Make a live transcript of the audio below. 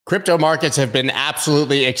Crypto markets have been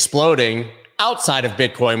absolutely exploding outside of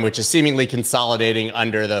Bitcoin, which is seemingly consolidating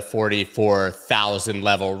under the 44,000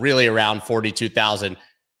 level, really around 42,000.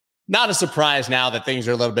 Not a surprise now that things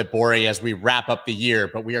are a little bit boring as we wrap up the year,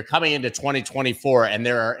 but we are coming into 2024 and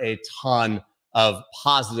there are a ton of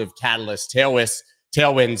positive catalyst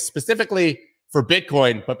tailwinds, specifically for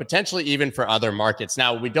Bitcoin, but potentially even for other markets.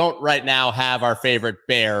 Now, we don't right now have our favorite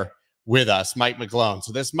bear with us, Mike McGlone.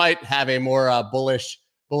 So this might have a more bullish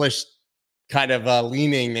kind of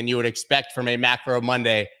leaning than you would expect from a Macro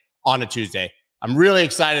Monday on a Tuesday. I'm really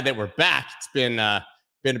excited that we're back. It's been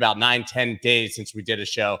about 9-10 days since we did a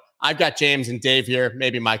show. I've got James and Dave here.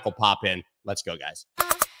 Maybe Mike will pop in. Let's go, guys.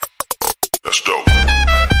 Let's go.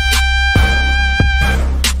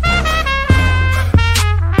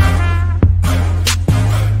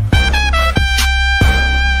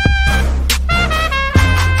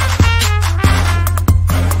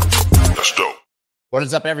 What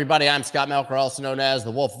is up, everybody? I'm Scott Melker, also known as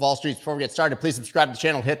the Wolf of Wall Street. Before we get started, please subscribe to the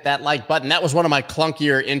channel, hit that like button. That was one of my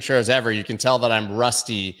clunkier intros ever. You can tell that I'm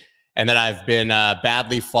rusty and that I've been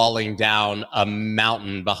badly falling down a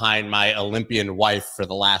mountain behind my Olympian wife for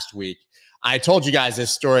the last week. I told you guys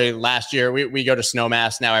this story last year. We go to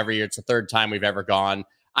Snowmass now every year. It's the third time we've ever gone.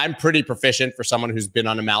 I'm pretty proficient for someone who's been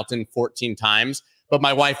on a mountain 14 times. But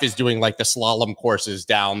my wife is doing like the slalom courses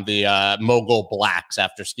down the Mogul Blacks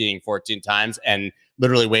after skiing 14 times and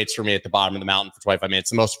literally waits for me at the bottom of the mountain for 25 minutes.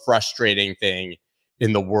 It's the most frustrating thing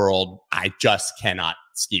in the world. I just cannot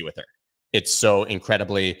ski with her. It's so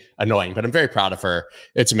incredibly annoying, but I'm very proud of her.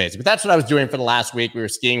 It's amazing. But that's what I was doing for the last week. We were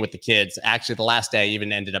skiing with the kids. Actually, the last day I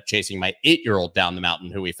even ended up chasing my 8-year-old down the mountain,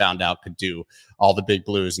 who we found out could do all the big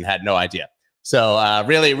blues and had no idea. So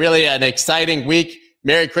really an exciting week.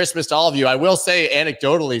 Merry Christmas to all of you. I will say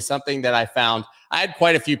anecdotally, something that I found, I had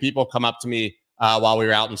quite a few people come up to me while we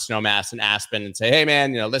were out in Snowmass and Aspen and say, hey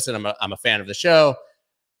man, listen, I'm a fan of the show.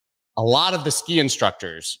 A lot of the ski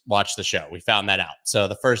instructors watch the show. We found that out. So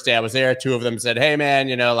the first day I was there, 2 of them said, hey man,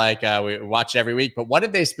 we watch every week. But what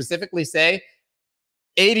did they specifically say?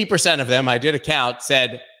 80% of them, I did a count,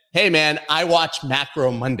 said, hey man, I watch Macro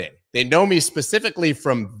Monday. They know me specifically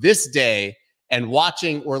from this day and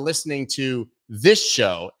watching or listening to this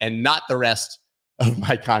show and not the rest of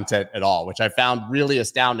my content at all, which I found really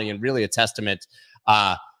astounding and really a testament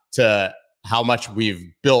to how much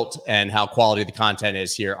we've built and how quality the content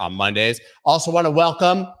is here on Mondays. Also want to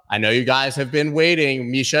welcome, I know you guys have been waiting,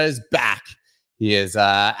 Misha is back. He is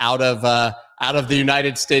out of the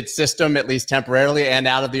United States system, at least temporarily, and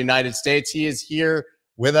out of the United States. He is here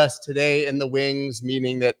with us today in the wings,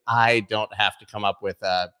 meaning that I don't have to come up with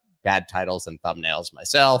bad titles and thumbnails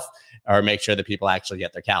myself, or make sure that people actually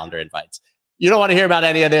get their calendar invites. You don't want to hear about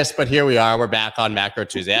any of this, but here we are. We're back on Macro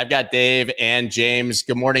Tuesday. I've got Dave and James.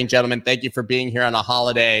 Good morning, gentlemen. Thank you for being here on a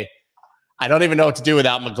holiday. I don't even know what to do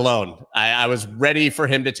without McGlone. I was ready for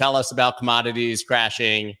him to tell us about commodities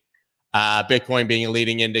crashing, Bitcoin being a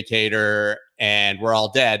leading indicator, and we're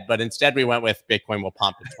all dead. But instead, we went with Bitcoin will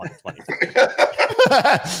pump in 2023.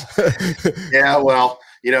 Yeah, well,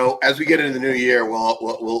 as we get into the new year,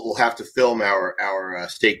 we'll have to film our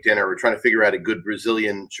steak dinner. We're trying to figure out a good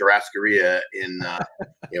Brazilian churrascaria in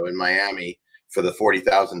Miami for the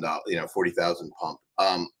 $40,000 pump.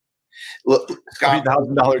 Look, Scott,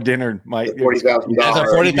 $40,000 dinner, Mike. $40,000. That's a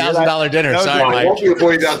 $40,000 dinner. Sorry, Mike. It won't be a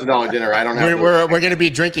 $40,000 dinner. I don't have. We're going to be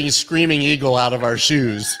drinking Screaming Eagle out of our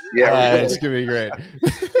shoes. Yeah, it's going to be great.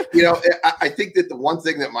 I think that the one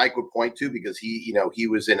thing that Mike would point to, because he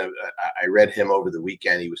was I read him over the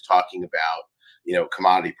weekend. He was talking about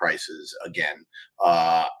commodity prices again,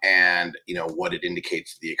 and what it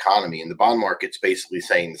indicates to the economy, and the bond market's basically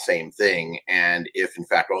saying the same thing. And if in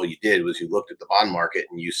fact all you did was you looked at the bond market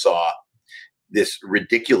and you saw this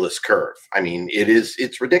ridiculous curve,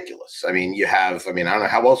 it's ridiculous. I don't know,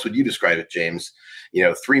 how else would you describe it, James?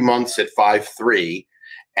 3 months at 5.3,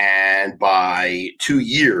 and by 2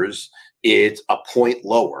 years it's a point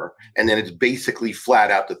lower, and then it's basically flat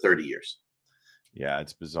out to 30 years. Yeah,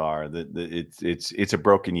 it's bizarre. It's a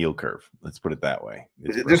broken yield curve. Let's put it that way.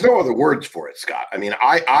 There's no other words for it, Scott.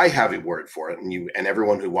 I have a word for it, and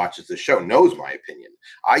everyone who watches the show knows my opinion.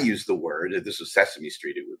 I use the word, if this was Sesame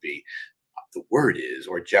Street, it would be, the word is,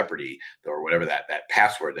 or Jeopardy, or whatever that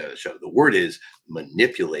password of the show, the word is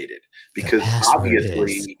manipulated, because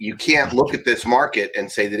obviously you can't look at this market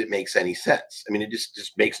and say that it makes any sense. It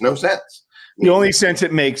just makes no sense. The only sense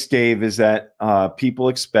it makes, Dave, is that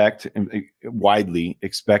people widely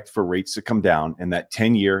expect for rates to come down, and that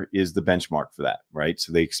 10-year is the benchmark for that, right?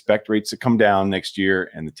 So they expect rates to come down next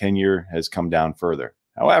year, and the 10-year has come down further.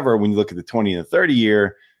 However, when you look at the 20 and the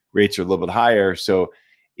 30-year, rates are a little bit higher. So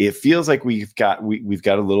it feels like we've got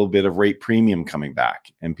a little bit of rate premium coming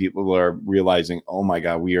back, and people are realizing, oh my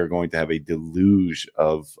God, we are going to have a deluge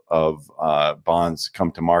of bonds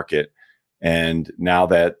come to market. And now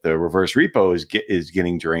that the reverse repo is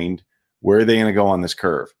getting drained, where are they going to go on this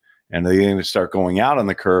curve? And are they going to start going out on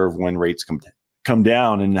the curve when rates come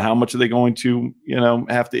down? And how much are they going to,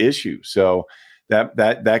 have to issue? So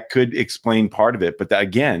that could explain part of it. But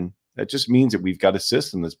again, that just means that we've got a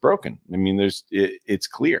system that's broken. I mean, it's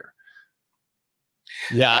clear.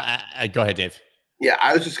 Yeah, go ahead, Dave. Yeah,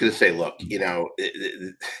 I was just going to say, look,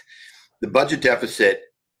 the budget deficit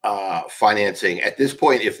financing at this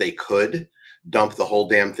point, if they could dump the whole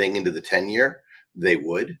damn thing into the 10-year, they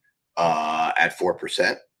would at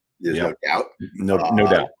 4%. There's no doubt. No doubt.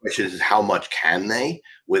 The question is, how much can they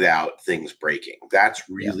without things breaking? That's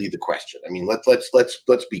really the question. I mean,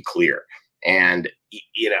 let's be clear. And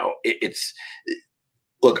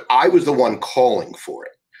look, I was the one calling for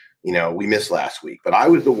it. We missed last week, but I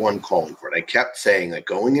was the one calling for it. I kept saying that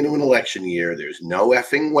going into an election year, there's no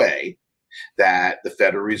effing way that the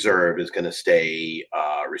Federal Reserve is going to stay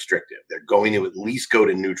restrictive. They're going to at least go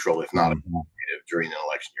to neutral, if not negative, during an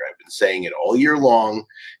election year. I've been saying it all year long,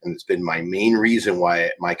 and it's been my main reason why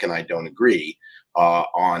Mike and I don't agree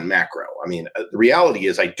on macro. I mean, the reality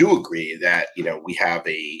is I do agree that, we have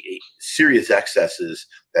a serious excesses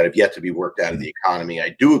that have yet to be worked out of the economy.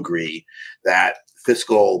 I do agree that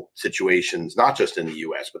fiscal situations, not just in the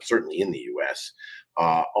U.S., but certainly in the U.S.,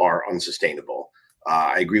 are unsustainable.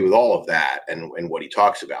 I agree with all of that and what he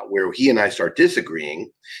talks about. Where he and I start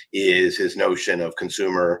disagreeing is his notion of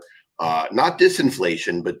consumer, not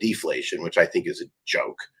disinflation, but deflation, which I think is a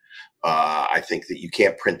joke. I think that you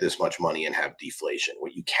can't print this much money and have deflation.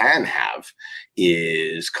 What you can have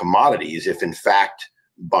is commodities. If in fact,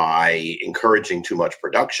 by encouraging too much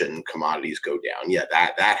production, commodities go down. Yeah,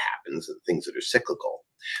 that happens, things that are cyclical.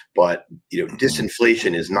 But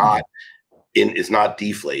disinflation is not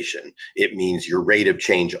deflation. It means your rate of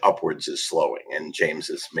change upwards is slowing. And James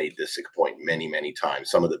has made this point many, many times.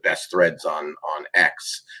 Some of the best threads on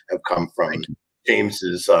X have come from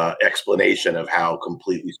James's explanation of how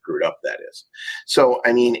completely screwed up that is. So,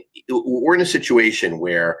 I mean, we're in a situation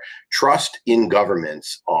where trust in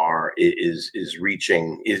governments is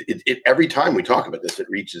reaching. Every time we talk about this, it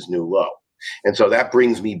reaches new low. And so that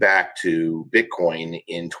brings me back to Bitcoin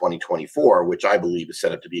in 2024, which I believe is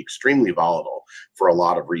set up to be extremely volatile for a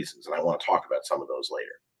lot of reasons. And I want to talk about some of those later.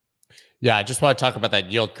 Yeah, I just want to talk about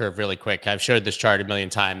that yield curve really quick. I've showed this chart a million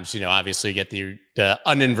times. Obviously you get the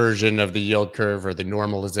uninversion of the yield curve or the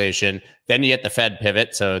normalization. Then you get the Fed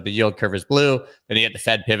pivot. So the yield curve is blue. Then you get the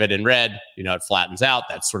Fed pivot in red. It flattens out.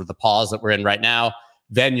 That's sort of the pause that we're in right now.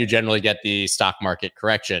 Then you generally get the stock market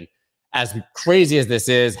correction. As crazy as this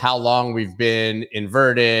is, how long we've been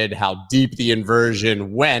inverted, how deep the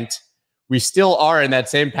inversion went, we still are in that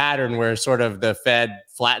same pattern where sort of the Fed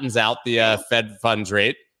flattens out the Fed funds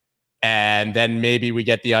rate. And then maybe we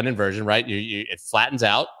get the uninversion, right? It flattens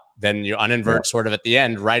out, then you uninvert sort of at the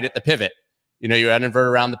end, right at the pivot. You uninvert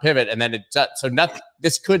around the pivot, and then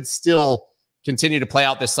this could still continue to play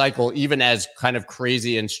out this cycle, even as kind of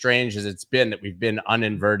crazy and strange as it's been that we've been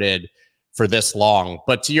uninverted for this long.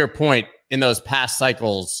 But to your point, in those past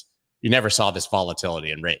cycles, you never saw this volatility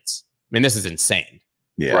in rates. I mean, this is insane.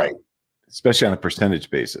 Yeah. Right. Especially on a percentage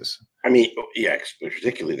basis. I mean, yeah,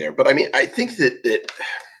 particularly there. But I mean, I think that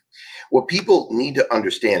what people need to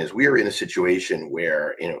understand is we are in a situation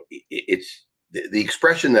where, it's the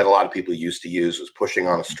expression that a lot of people used to use was pushing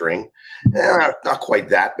on a string. Not quite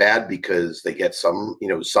that bad because they get some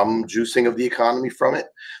juicing of the economy from it.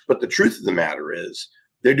 But the truth of the matter is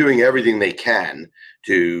they're doing everything they can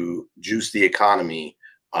to juice the economy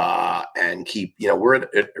and keep, we're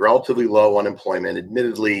at relatively low unemployment.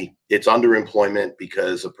 Admittedly, it's underemployment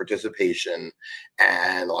because of participation,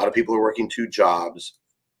 and a lot of people are working 2 jobs.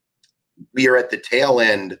 We are at the tail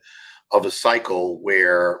end of a cycle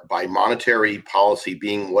where, by monetary policy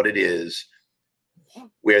being what it is,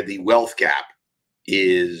 where the wealth gap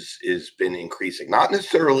is been increasing, not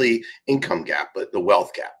necessarily income gap, but the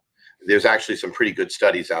wealth gap. There's actually some pretty good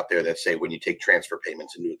studies out there that say when you take transfer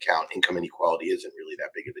payments into account, income inequality isn't really that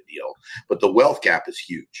big of a deal. But the wealth gap is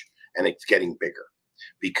huge, and it's getting bigger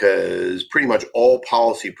because pretty much all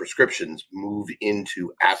policy prescriptions move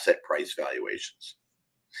into asset price valuations.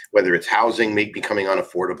 Whether it's housing becoming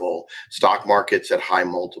unaffordable, stock markets at high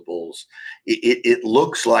multiples, it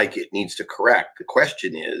looks like it needs to correct. The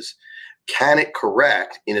question is, can it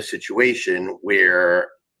correct in a situation where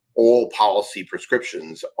all policy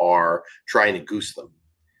prescriptions are trying to goose them?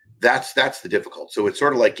 That's the difficult. So it's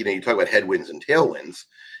sort of like, you talk about headwinds and tailwinds.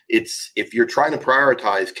 It's if you're trying to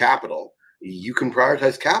prioritize capital, you can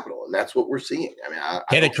prioritize capital, and that's what we're seeing. I mean,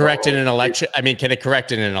 can it correct in an election? I mean, can it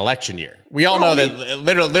correct in an election year? We all know that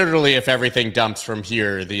literally, if everything dumps from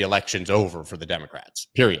here, the election's over for the Democrats.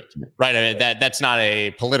 Period. Right? I mean, that's not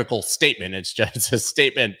a political statement. It's just a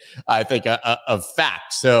statement, I think, of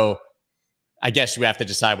fact. So, I guess you have to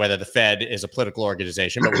decide whether the Fed is a political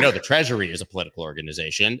organization, but we know the Treasury is a political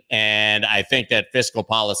organization, and I think that fiscal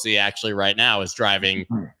policy actually right now is driving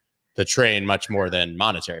the train much more than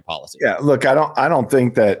monetary policy. Yeah, look, I don't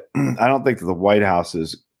think that the White House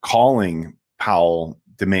is calling Powell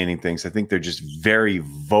demanding things. I think they're just very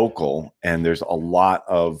vocal, and there's a lot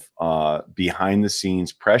of behind the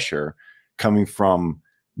scenes pressure coming from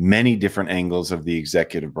many different angles of the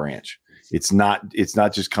executive branch. It's not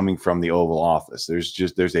just coming from the Oval Office.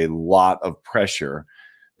 There's a lot of pressure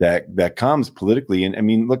that comes politically. And I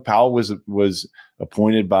mean, look, Powell was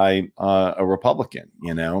appointed by a Republican,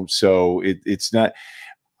 so it's not,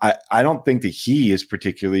 I don't think that he is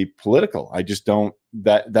particularly political. I just don't,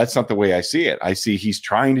 that's not the way I see it. I see he's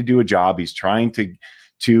trying to do a job. He's trying to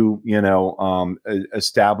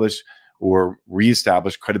establish or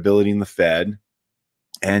reestablish credibility in the Fed.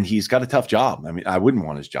 And he's got a tough job. I mean, I wouldn't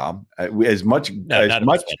want his job as much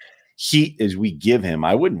heat as we give him.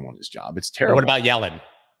 I wouldn't want his job. It's terrible. What about Yellen?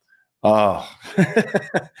 Oh,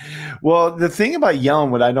 well, the thing about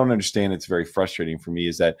Yellen, what I don't understand, it's very frustrating for me,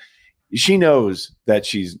 is that she knows that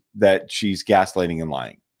she's gaslighting and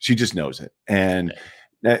lying. She just knows it. And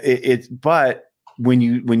but when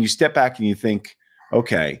you step back and you think,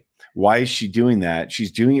 okay, why is she doing that?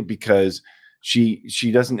 She's doing it because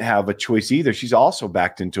she doesn't have a choice either. She's also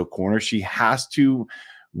backed into a corner. She has to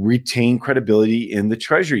retain credibility in the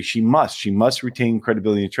Treasury. She must retain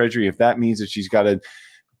credibility in the Treasury. If that means that she's got to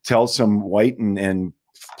tell some white and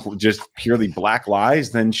just purely black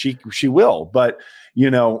lies, then she will. But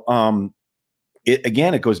it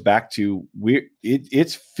goes back to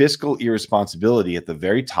it's fiscal irresponsibility at the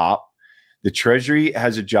very top. The Treasury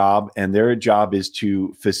has a job, and their job is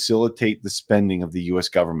to facilitate the spending of the U.S.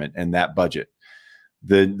 government and that budget.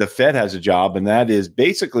 The Fed has a job, and that is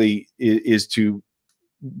basically is to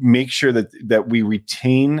make sure that we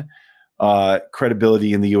retain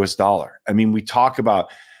credibility in the U.S. dollar. I mean, we talk about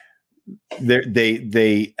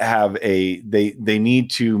they need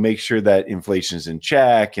to make sure that inflation is in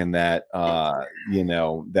check, and that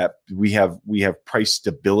that we have price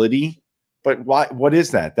stability. But what is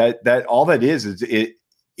that? That all that is it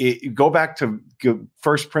go back to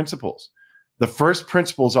first principles. The first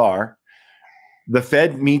principles are the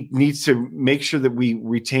Fed needs to make sure that we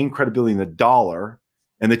retain credibility in the dollar,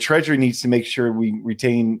 and the Treasury needs to make sure we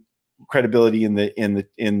retain credibility in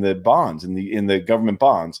the bonds, in the government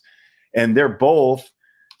bonds. And they're both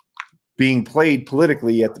being played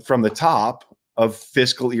politically from the top of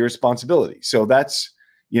fiscal irresponsibility. So that's,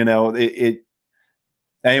 anyway,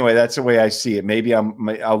 that's the way I see it. Maybe I'm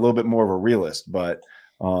a little bit more of a realist, but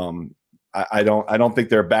I don't think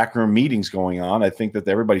there are backroom meetings going on. I think that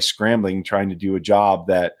everybody's scrambling, trying to do a job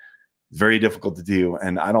that is very difficult to do.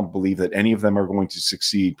 And I don't believe that any of them are going to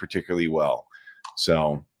succeed particularly well.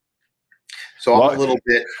 So I'm a little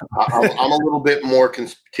bit more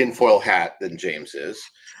tinfoil hat than James is.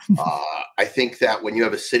 I think that when you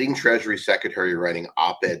have a sitting Treasury Secretary writing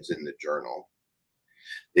op-eds in the Journal,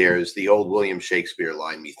 there's the old William Shakespeare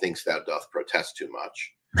line, "Methinks thou doth protest too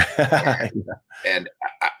much," and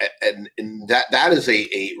that is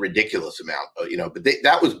a ridiculous amount, But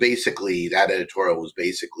that was basically, that editorial was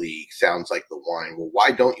basically, sounds like the line, "Well,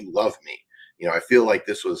 why don't you love me?" I feel like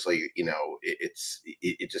this was like,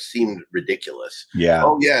 it just seemed ridiculous. Yeah.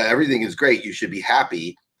 Oh yeah, everything is great. You should be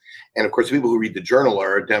happy. And of course, the people who read the Journal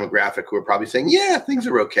are a demographic who are probably saying, yeah, things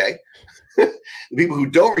are okay. The people who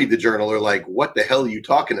don't read the Journal are like, what the hell are you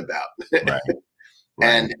talking about? Right.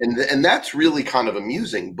 And that's really kind of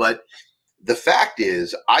amusing. But the fact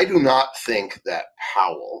is, I do not think that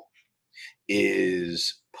Powell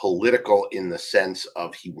is political in the sense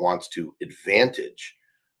of he wants to advantage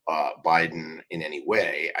Biden in any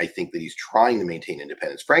way. I think that he's trying to maintain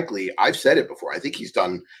independence. Frankly, I've said it before. I think he's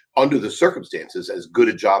done, under the circumstances, as good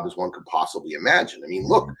a job as one could possibly imagine. I mean,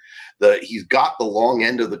 look, he's got the long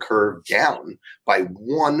end of the curve down by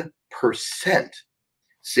 1%.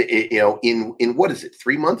 In what is it,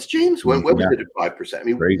 3 months, James? When was it at 5%? I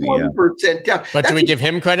mean, crazy, 1% down. But do we give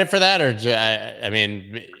him credit for that, or I mean,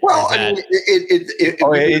 it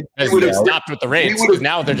would have stopped with the rates.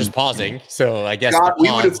 Now they're just pausing. So I guess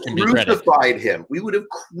we would have crucified him. We would have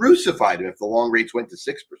crucified him if the long rates went to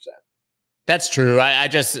 6%. That's true. I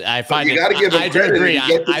find it. I do agree.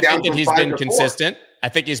 I think that he's been consistent. I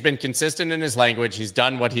think he's been consistent in his language. He's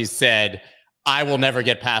done what he said. I will never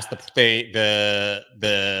get past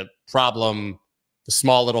the problem, the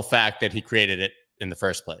small little fact that he created it in the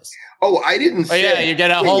first place. Oh, I didn't say. Yeah, you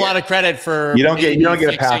get a whole lot of credit for you don't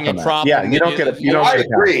get a pass on that. Yeah, you don't get a. You don't I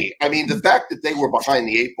agree. I mean, the fact that they were behind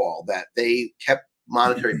the eight ball, that they kept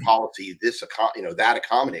monetary policy that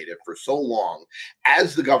accommodative for so long,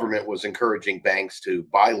 as the government was encouraging banks to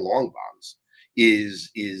buy long bonds,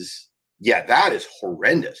 is that is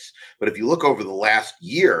horrendous. But if you look over the last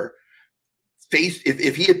year,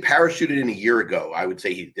 if he had parachuted in a year ago, I would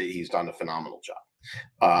say he's done a phenomenal job.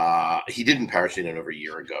 He didn't parachute in over a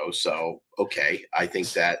year ago, so okay, I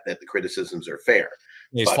think that the criticisms are fair.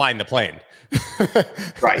 He's flying the plane.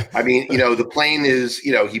 Right. I mean, the plane is,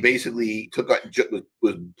 he basically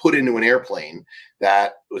was put into an airplane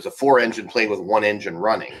that was a 4-engine plane with 1 engine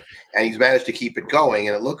running, and he's managed to keep it going.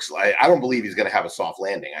 And it looks like, I don't believe he's going to have a soft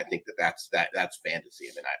landing. I think that's fantasy.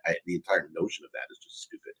 I mean, the entire notion of that is just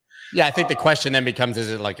stupid. Yeah, I think the question then becomes: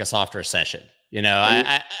 is it like a soft recession?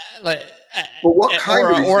 But what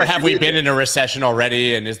kind or have we been in a recession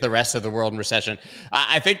already? And is the rest of the world in recession?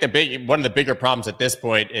 I think one of the bigger problems at this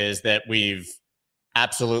point is that we've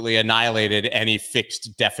absolutely annihilated any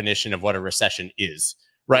fixed definition of what a recession is.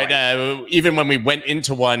 Right? Even when we went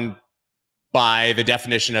into one by the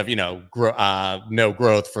definition of no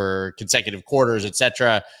growth for consecutive quarters,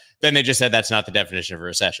 etc., then they just said that's not the definition of a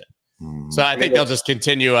recession. So I think they'll just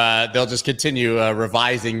continue.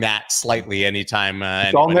 Revising that slightly anytime.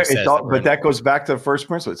 But that goes back to the first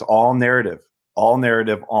principle. It's all narrative, all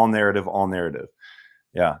narrative, all narrative, all narrative.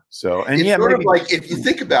 Yeah. So it's sort of like, if you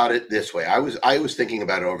think about it this way, I was thinking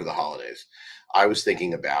about it over the holidays. I was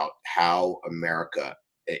thinking about how America,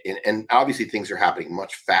 and obviously things are happening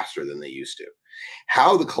much faster than they used to.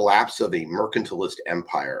 How the collapse of a mercantilist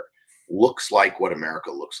empire looks like what America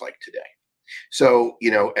looks like today. So,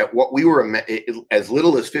 at what we were, as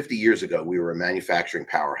little as 50 years ago, we were a manufacturing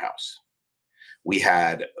powerhouse. We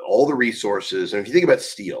had all the resources. And if you think about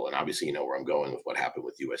steel, and obviously you know where I'm going with what happened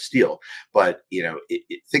with U.S. Steel, but,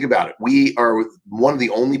 think about it. We are one of the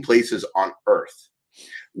only places on earth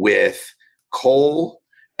with coal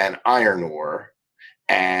and iron ore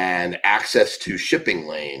and access to shipping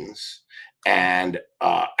lanes and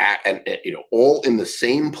all in the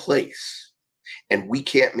same place. And we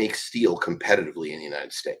can't make steel competitively in the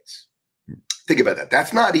United States. Think about that.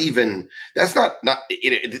 That's not. I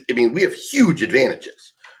mean, we have huge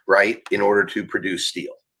advantages, right, in order to produce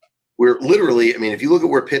steel. We're literally, I mean, if you look at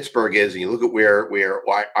where Pittsburgh is and you look at where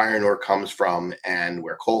iron ore comes from and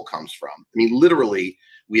where coal comes from, I mean, literally,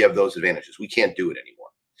 we have those advantages. We can't do it anymore.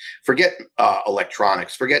 Forget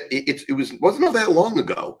electronics. Forget wasn't all that long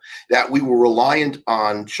ago that we were reliant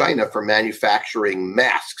on China for manufacturing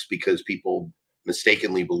masks because people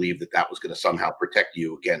mistakenly believed that was going to somehow protect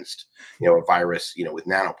you against, a virus, with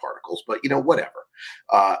nanoparticles. But whatever.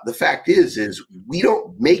 The fact is we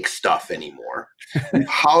don't make stuff anymore. We've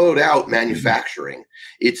hollowed out manufacturing.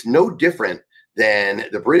 It's no different than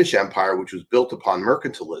the British Empire, which was built upon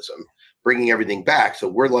mercantilism, bringing everything back. So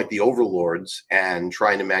we're like the overlords and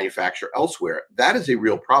trying to manufacture elsewhere. That is a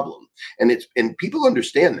real problem. And people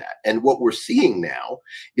understand that. And what we're seeing now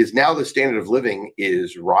is the standard of living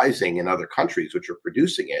is rising in other countries, which are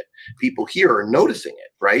producing it. People here are noticing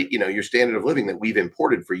it, right? Your standard of living that we've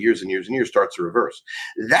imported for years and years and years starts to reverse.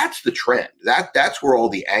 That's the trend. That's where all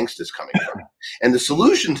the angst is coming from. And the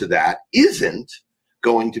solution to that isn't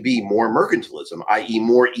going to be more mercantilism, i.e.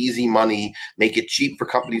 more easy money, make it cheap for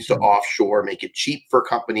companies to offshore, make it cheap for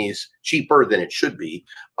companies, cheaper than it should be,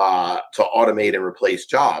 to automate and replace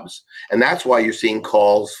jobs. And that's why you're seeing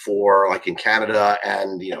calls for, like in Canada,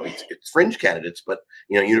 and it's fringe candidates, but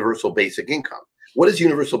universal basic income. What is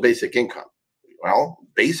universal basic income? Well,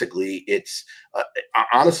 basically, it's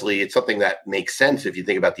honestly, it's something that makes sense if you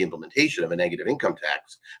think about the implementation of a negative income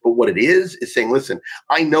tax. But what it is saying, listen,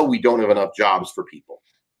 I know we don't have enough jobs for people,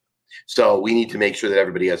 so we need to make sure that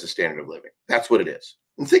everybody has a standard of living. That's what it is.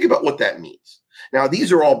 And think about what that means. Now,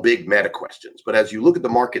 these are all big meta questions, but as you look at the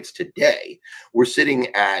markets today, we're sitting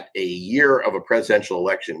at a year of a presidential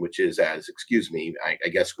election, which is, I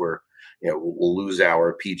guess we'll lose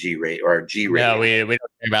our PG rate or our G rating. No, we don't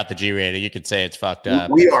care about the G rating. You could say it's fucked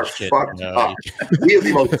up. We are fucked up. We have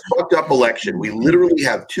the most fucked up election. We literally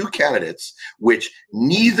have two candidates, which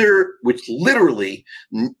literally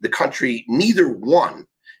the country, neither one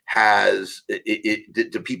has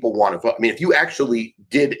do people want to vote? I mean, if you actually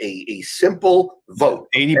did a simple vote,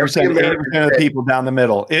 80% of the people down the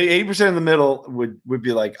middle, 80% of the middle would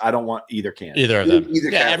be like, I don't want either candidate. Either of them.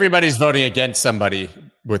 Everybody's voting against somebody.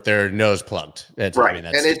 with their nose plugged. That's, right. I mean,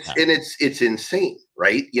 that's and it's insane,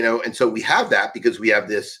 right? And so we have that because we have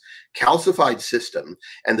this calcified system,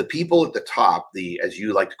 and the people at the top, as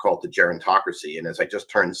you like to call it, the gerontocracy. And as I just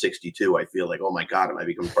turned 62, I feel like, oh my God, am I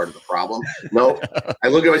becoming part of the problem? No, I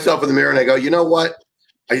look at myself in the mirror and I go, you know what?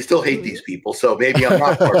 I still hate these people, so maybe I'm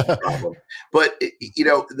not part of the problem. But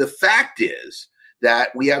the fact is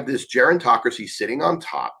that we have this gerontocracy sitting on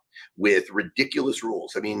top with ridiculous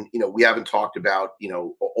rules. I mean, we haven't talked about,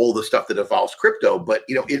 all the stuff that involves crypto, but,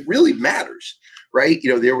 it really matters, right?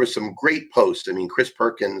 There was some great posts. I mean, Chris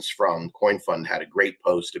Perkins from CoinFund had a great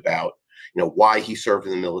post about, why he served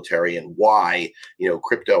in the military and why,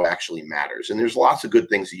 crypto actually matters. And there's lots of good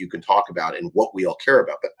things that you can talk about and what we all care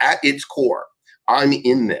about. But at its core, I'm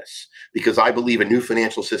in this because I believe a new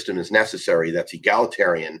financial system is necessary that's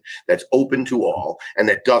egalitarian, that's open to all, and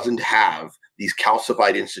that doesn't have these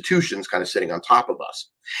calcified institutions kind of sitting on top of us.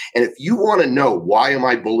 And if you want to know why am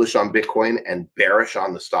I bullish on Bitcoin and bearish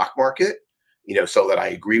on the stock market, so that I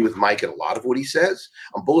agree with Mike and a lot of what he says,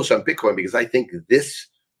 I'm bullish on Bitcoin because I think this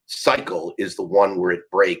cycle is the one where it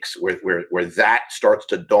breaks, where that starts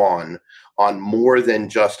to dawn on more than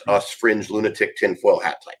just us fringe lunatic tinfoil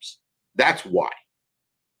hat types. That's why.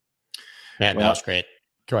 Man, that was great.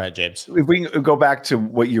 Go ahead, James. If we can go back to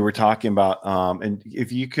what you were talking about, and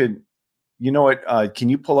if you could, can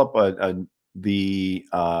you pull up the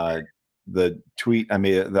tweet? I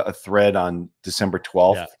made a thread on December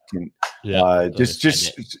 12th. Yeah.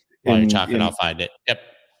 Just while you're talking, I'll find it. Yep.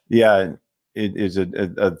 Yeah, it is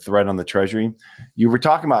a thread on the Treasury. You were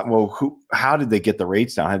talking about, well, how did they get the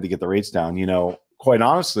rates down? How did they get the rates down? Quite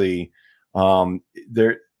honestly,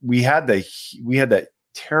 we had that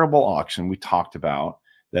terrible auction we talked about,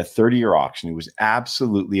 that 30-year auction. It was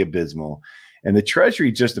absolutely abysmal, and the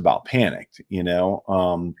Treasury just about panicked,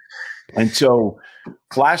 and so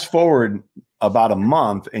flash forward about a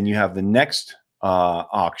month and you have the next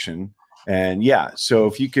auction. And so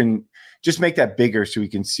if you can just make that bigger so we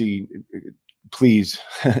can see, please,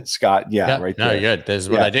 Scott. Right no, there. good. This is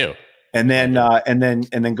what I do. And then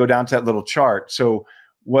go down to that little chart. So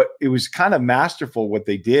what it was kind of masterful what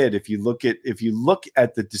they did. If you look at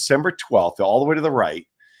the December 12th, all the way to the right,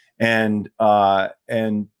 and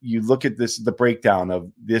you look at the breakdown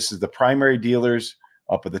of this is the primary dealers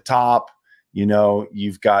up at the top.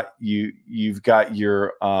 You've got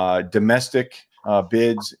your domestic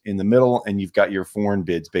bids in the middle, and you've got your foreign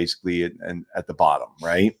bids basically at the bottom,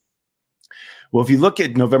 right? Well, if you look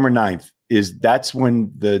at November 9th, that's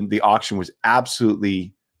when the auction was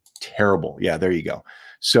absolutely terrible. Yeah, there you go.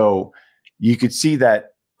 So you could see that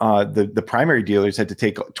the primary dealers had to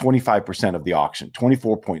take 25% of the auction,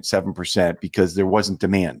 24.7%, because there wasn't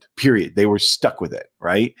demand, period. They were stuck with it,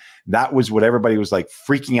 right? That was what everybody was like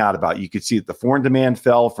freaking out about. You could see that the foreign demand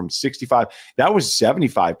fell from 65. That was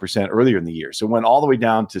 75% earlier in the year. So it went all the way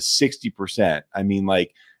down to 60%. I mean,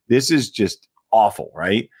 like, this is just awful,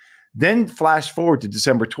 right? Then flash forward to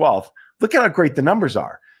December 12th. Look at how great the numbers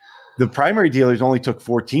are. The primary dealers only took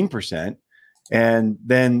 14%. And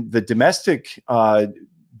then the domestic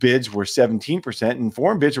bids were 17%, and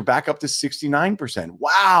foreign bids were back up to 69%.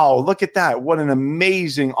 Wow, look at that. What an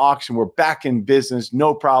amazing auction. We're back in business.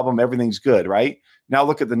 No problem. Everything's good, right? Now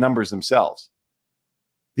look at the numbers themselves.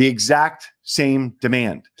 The exact same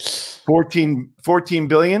demand. 14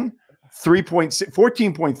 billion,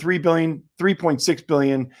 14.3 billion, 3.6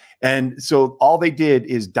 billion. And so all they did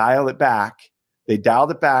is dial it back. They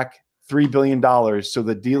dialed it back $3 billion. So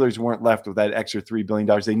the dealers weren't left with that extra $3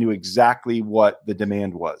 billion. They knew exactly what the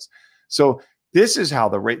demand was. So this is how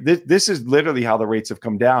the rate, this is literally how the rates have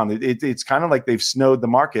come down. It's kind of like they've snowed the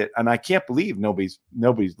market. And I can't believe nobody's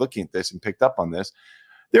looking at this and picked up on this.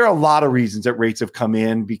 There are a lot of reasons that rates have come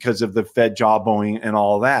in because of the Fed jawboning and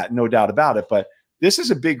all that, no doubt about it. But this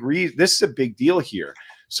is a big this is a big deal here.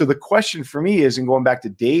 So the question for me is, and going back to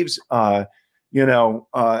Dave's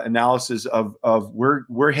analysis of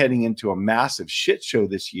we're heading into a massive shit show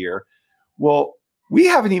this year. Well, we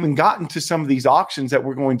haven't even gotten to some of these auctions that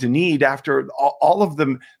we're going to need after all of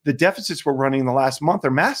them. The deficits we're running in the last month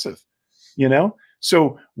are massive,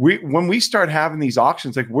 So when we start having these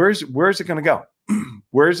auctions, like where's it going to go?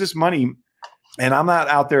 Where's this money? And I'm not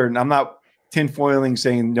out there and I'm not tinfoiling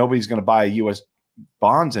saying nobody's going to buy U.S.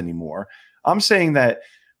 bonds anymore. I'm saying that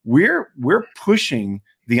we're pushing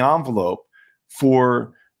the envelope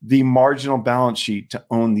for the marginal balance sheet to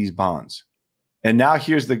own these bonds. And now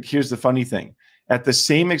here's the funny thing. At the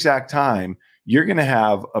same exact time, you're going to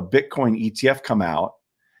have a Bitcoin ETF come out.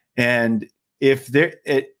 And if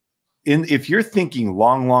you're thinking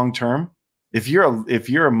long term, if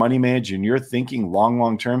you're a money manager and you're thinking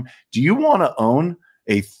long term, do you want to own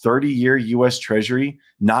a 30-year US Treasury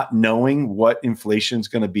not knowing what inflation is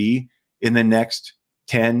going to be in the next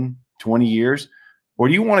 10, 20 years? Or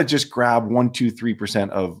do you want to just grab 1, 2, 3%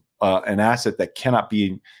 of an asset that cannot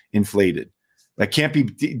be inflated, that can't be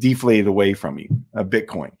deflated away from you, a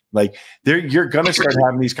Bitcoin? Like you're going to start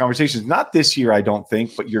having these conversations, not this year, I don't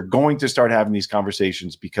think, but you're going to start having these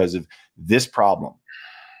conversations because of this problem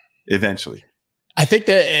eventually. I think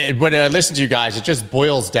that when I listen to you guys, it just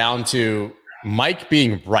boils down to Mike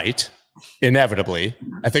being right, inevitably.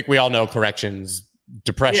 I think we all know corrections,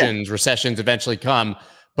 depressions, recessions eventually come,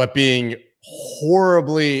 but being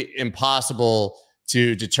horribly impossible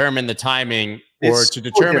to determine the timing or to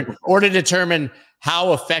determine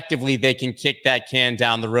how effectively they can kick that can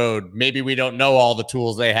down the road. Maybe we don't know all the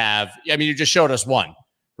tools they have. I mean, you just showed us one,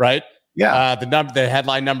 right? Yeah. The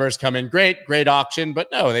headline numbers come in great auction, but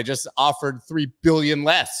no, they just offered 3 billion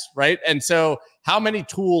less, right? And so how many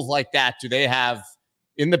tools like that do they have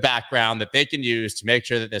in the background that they can use to make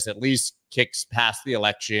sure that this at least kicks past the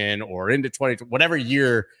election or into 2020, whatever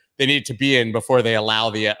year they need to be in before they allow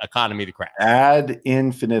the economy to crash? Ad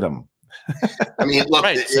infinitum. I mean, look,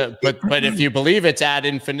 right. But if you believe it's ad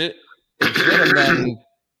infinitum, then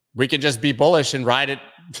we can just be bullish and ride it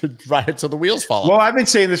till the wheels fall off. Well, I've been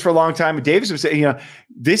saying this for a long time. Davis was saying,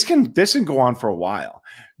 this can go on for a while.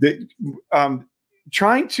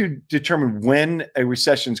 Trying to determine when a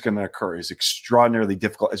recession is going to occur is extraordinarily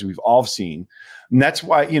difficult, as we've all seen. And that's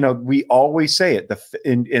why, we always say it.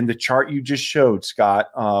 In the chart you just showed, Scott,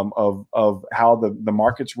 of how the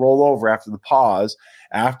markets roll over after the pause,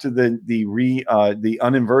 after the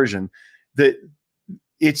uninversion, that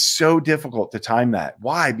it's so difficult to time that.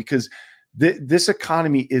 Why? Because this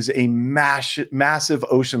economy is a massive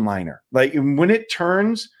ocean liner. Like when it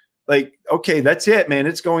turns, like, okay, that's it, man.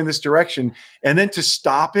 It's going this direction. And then to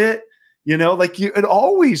stop it, it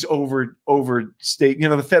always overstate,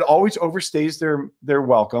 the Fed always overstays their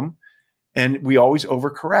welcome, and we always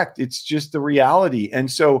overcorrect. It's just the reality. And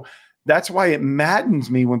so that's why it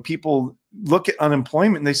maddens me when people look at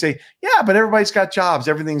unemployment and they say, yeah, but everybody's got jobs.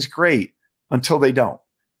 Everything's great, until they don't.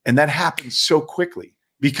 And that happens so quickly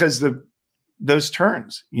because those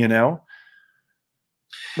turns,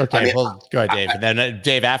 Okay. Well, go ahead, Dave. And then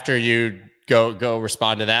Dave, after you go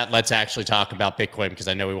respond to that, let's actually talk about Bitcoin, because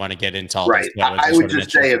I know we want to get into all right. this. I would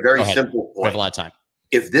just say a very simple point. We have a lot of time.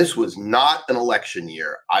 If this was not an election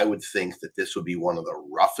year, I would think that this would be one of the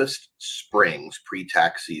roughest springs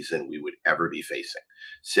pre-tax season we would ever be facing,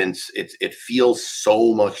 since it feels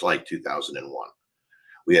so much like 2001.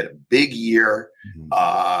 We had a big year,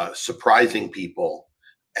 surprising people,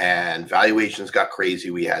 and valuations got crazy.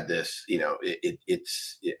 We had this,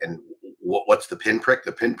 and what's the pinprick?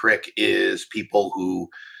 The pinprick is people who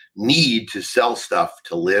need to sell stuff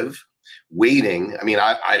to live, waiting. I mean,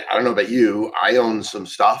 I don't know about you. I own some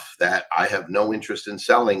stuff that I have no interest in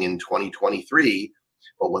selling in 2023,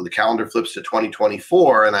 but when the calendar flips to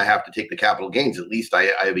 2024 and I have to take the capital gains, at least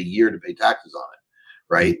I have a year to pay taxes on it.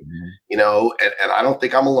 Right. And I don't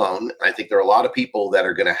think I'm alone. I think there are a lot of people that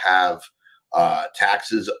are going to have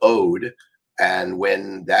taxes owed. And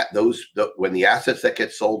when the assets that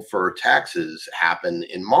get sold for taxes happen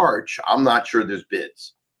in March, I'm not sure there's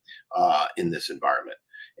bids in this environment.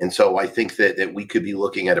 And so I think that we could be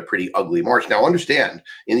looking at a pretty ugly March. Now, understand,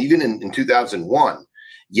 and even in 2001,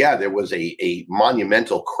 yeah, there was a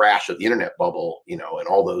monumental crash of the internet bubble, and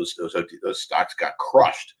all those stocks got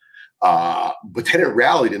crushed. But then it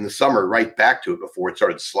rallied in the summer right back to it before it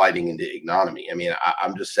started sliding into ignominy. I mean,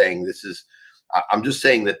 I'm just saying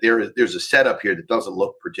that there's a setup here that doesn't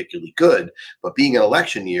look particularly good. But being an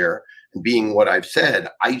election year and being what I've said,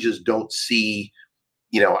 I just don't see.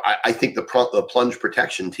 I think the plunge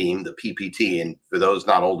protection team, the PPT, and for those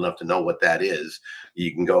not old enough to know what that is,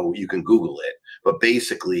 you can Google it. But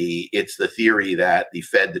basically, it's the theory that the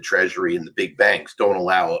Fed, the Treasury, and the big banks don't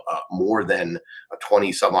allow more than a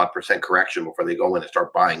 20-some-odd% correction before they go in and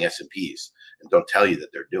start buying S&Ps, and don't tell you that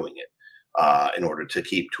they're doing it in order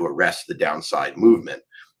to arrest the downside movement.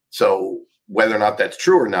 So whether or not that's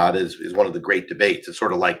true or not is one of the great debates. It's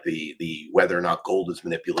sort of like the whether or not gold is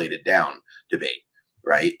manipulated down debate.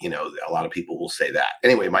 Right. A lot of people will say that.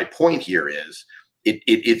 Anyway, my point here is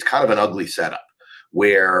it's kind of an ugly setup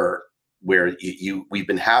where we've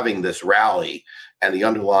been having this rally and the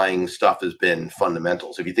underlying stuff has been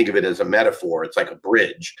fundamentals. If you think of it as a metaphor, it's like a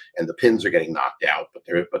bridge and the pins are getting knocked out, but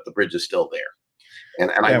the bridge is still there.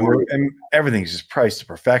 And everything's just priced to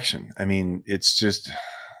perfection. I mean, it's just,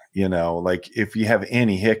 like if you have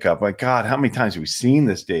any hiccup, like, God, how many times have we seen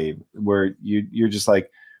this, Dave, where you're just like,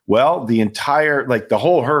 well, the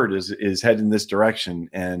whole herd is heading this direction,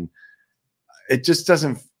 and it just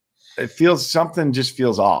doesn't. it feels something just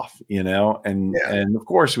feels off, and of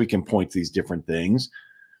course we can point to these different things.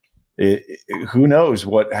 Who knows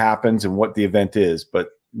what happens and what the event is, but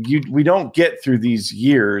we don't get through these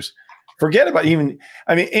years. Forget about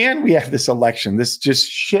and we have this election, this just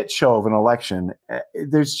shit show of an election.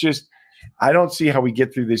 I don't see how we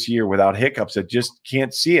get through this year without hiccups. I just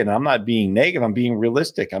can't see it. And I'm not being negative. I'm being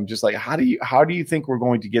realistic. I'm just like, how do you think we're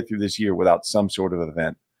going to get through this year without some sort of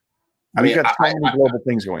event? We've got so many global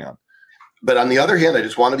things going on. But on the other hand, I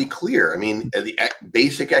just want to be clear. I mean, the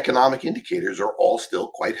basic economic indicators are all still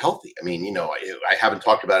quite healthy. I mean, I haven't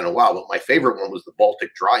talked about it in a while, but my favorite one was the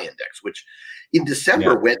Baltic Dry Index, which in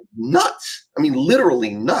December went nuts. I mean,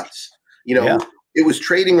 literally nuts. It was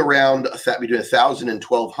trading around between 1,000 and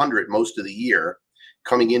 1,200 most of the year.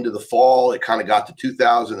 Coming into the fall, it kind of got to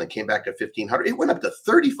 2,000, then came back to 1,500. It went up to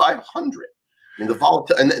 3,500. I mean, the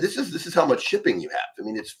volatility, and this is how much shipping you have. I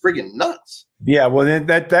mean, it's friggin' nuts. Yeah, well, then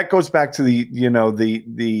that goes back to the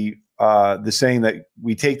saying that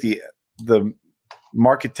we take the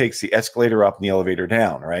market takes the escalator up and the elevator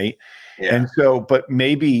down, right? Yeah. And so, but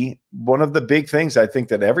maybe one of the big things I think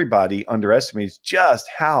that everybody underestimates just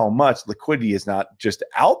how much liquidity is not just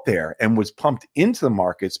out there and was pumped into the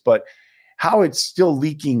markets, but how it's still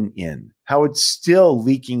leaking into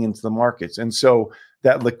the markets. And so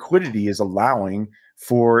that liquidity is allowing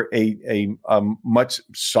for a much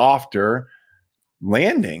softer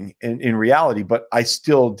landing in reality. But I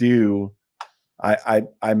still do. I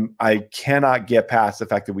cannot get past the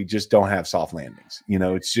fact that we just don't have soft landings.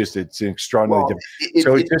 It's extraordinarily different.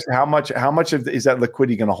 So it's just how much is that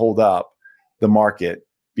liquidity going to hold up the market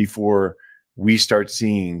before we start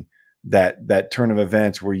seeing that turn of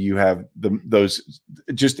events where you have those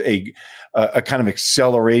just a kind of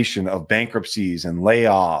acceleration of bankruptcies and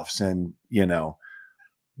layoffs and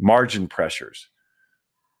margin pressures.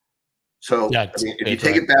 So if you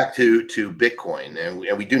take it back to Bitcoin, and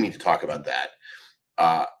we do need to talk about that,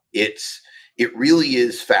 it really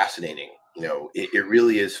is fascinating. It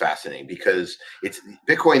really is fascinating because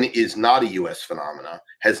Bitcoin is not a U.S. phenomena,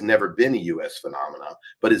 has never been a U.S. phenomena,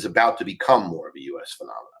 but is about to become more of a U.S.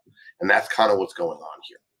 phenomena. And that's kind of what's going on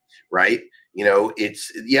here, right? There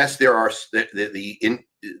are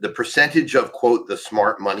the percentage of, quote, the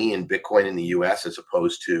smart money in Bitcoin in the U.S. as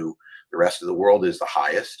opposed to the rest of the world is the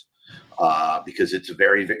highest. Because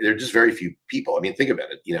there are just very few people. I mean, think about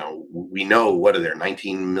it. We know, what are there,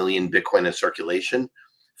 19 million Bitcoin in circulation,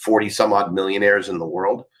 40 some odd millionaires in the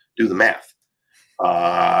world. Do the math.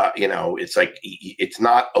 It's like it's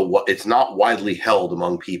not widely held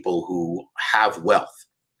among people who have wealth.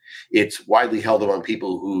 It's widely held among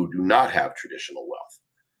people who do not have traditional wealth.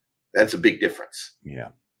 That's a big difference.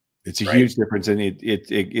 Yeah. It's a huge difference, and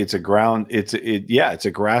it's a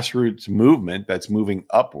grassroots movement that's moving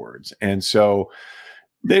upwards, and so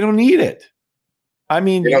they don't need it. I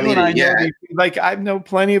mean, I know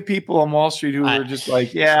plenty of people on Wall Street who are just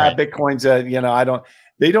like, Bitcoin's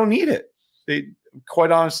they don't need it. They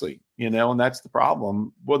quite honestly, and that's the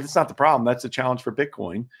problem. Well, that's not the problem. That's the challenge for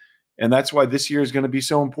Bitcoin, and that's why this year is going to be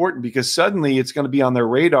so important, because suddenly it's going to be on their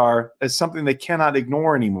radar as something they cannot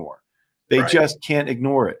ignore anymore. They just can't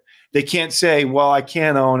ignore it. They can't say, well, I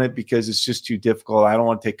can't own it because it's just too difficult. I don't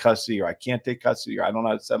want to take custody, or I can't take custody, or I don't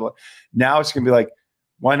know how to settle it. Now it's going to be like,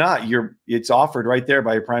 why not? It's offered right there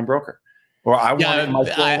by your prime broker. Or I want it in my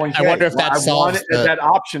 401k. I wonder if that solves that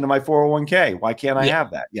option in my 401k. Why can't I have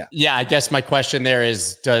that? Yeah. Yeah. I guess my question there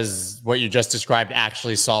is, does what you just described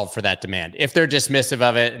actually solve for that demand? If they're dismissive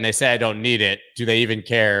of it and they say, I don't need it, do they even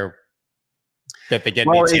care that they get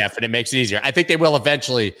an ETF and it makes it easier? I think they will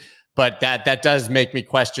eventually. But that does make me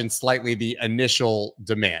question slightly the initial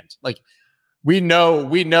demand. Like we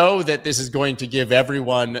know that this is going to give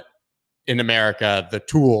everyone in America the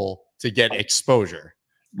tool to get exposure.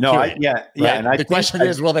 No, right? And the question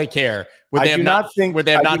is, will they care? Would they have not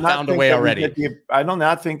found a way already? I do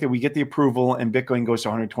not think that we get the approval and Bitcoin goes to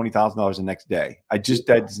 $120,000 the next day.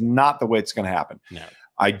 That's not the way it's going to happen. No.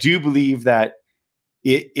 I do believe that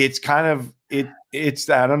it's kind of it's.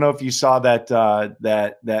 I don't know if you saw that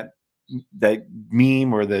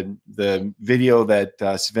meme or the video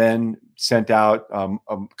that Sven sent out a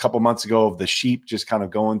couple months ago of the sheep just kind of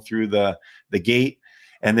going through the gate,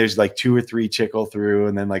 and there's like 2 or 3 trickle through,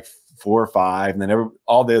 and then like 4 or 5, and then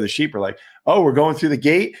all the other sheep are like, oh, we're going through the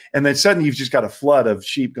gate, and then suddenly you've just got a flood of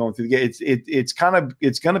sheep going through the gate. It's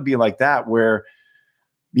going to be like that, where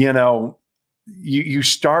you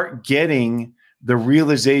start getting the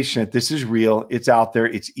realization that this is real, it's out there,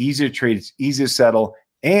 it's easy to trade, it's easy to settle.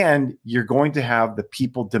 And you're going to have the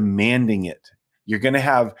people demanding it. You're going to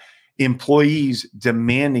have employees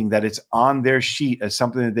demanding that it's on their sheet as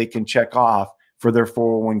something that they can check off for their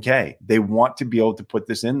 401k. They want to be able to put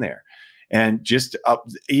this in there, and just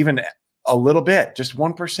even a little bit, just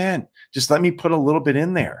 1%. Just let me put a little bit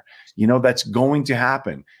in there. That's going to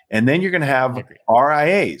happen. And then you're going to have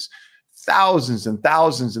RIAs. Thousands and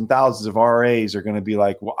thousands and thousands of RIAs are going to be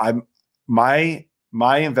like, well,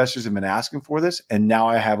 my investors have been asking for this, and now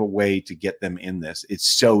I have a way to get them in this. It's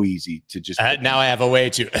so easy to just now I have a way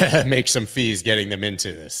to make some fees getting them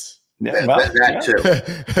into this. Yeah, well, that too.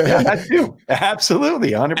 Yeah, that too.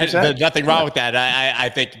 Absolutely, 100%. Nothing wrong with that. I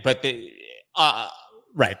think, but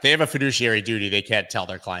right, they have a fiduciary duty. They can't tell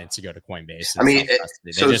their clients to go to Coinbase. I mean,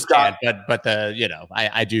 they just can't. But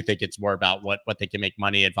I do think it's more about what they can make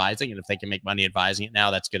money advising, and if they can make money advising it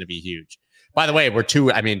now, that's going to be huge. By the way,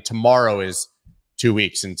 tomorrow is 2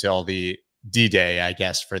 weeks until the D-Day, I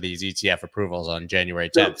guess, for these ETF approvals on January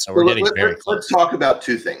 10th. So we're getting very close. Let's talk about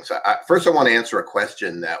two things. First, I want to answer a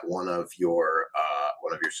question that one of your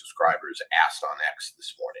subscribers asked on X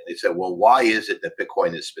this morning. They said, "Well, why is it that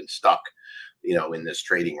Bitcoin has been stuck, in this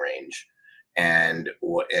trading range?" And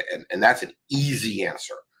that's an easy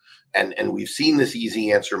answer. And we've seen this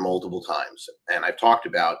easy answer multiple times. And I've talked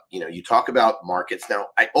about, you talk about markets. Now,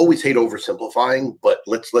 I always hate oversimplifying, but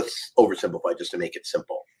let's oversimplify just to make it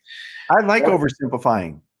simple. I like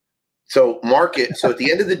oversimplifying. So at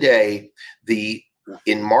the end of the day,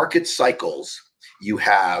 in market cycles, you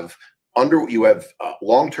have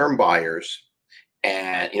long-term buyers,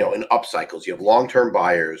 and in up cycles, you have long-term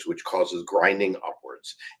buyers, which causes grinding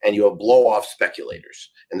upwards, and you have blow-off speculators,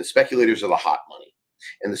 and the speculators are the hot money.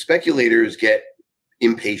 And the speculators get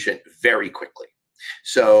impatient very quickly.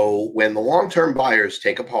 So when the long-term buyers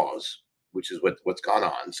take a pause, which is what's gone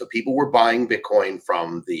on. So people were buying Bitcoin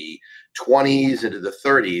from the 20s into the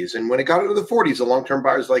 30s. And when it got into the 40s, the long-term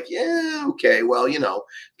buyers like, yeah, okay, well,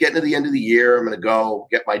 getting to the end of the year, I'm going to go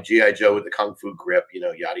get my G.I. Joe with the Kung Fu grip,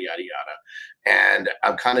 yada, yada, yada. And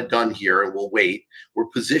I'm kind of done here, and we'll wait. We're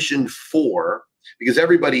positioned for, because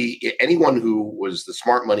anyone who was the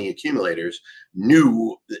smart money accumulators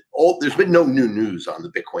knew that there's been no new news on the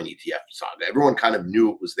Bitcoin ETF saga. Everyone kind of knew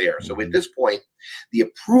it was there. So at this point, the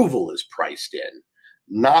approval is priced in,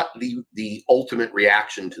 not the ultimate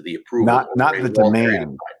reaction to the approval. Not the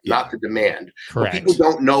demand. Not the demand. Correct. People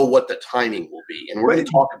don't know what the timing will be. And we're going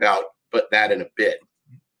to talk about that in a bit.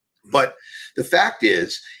 But the fact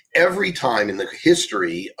is, every time in the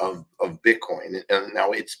history of Bitcoin, and now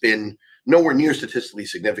it's been nowhere near statistically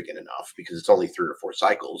significant enough because it's only 3 or 4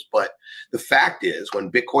 cycles. But the fact is,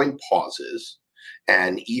 when Bitcoin pauses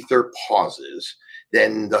and Ether pauses,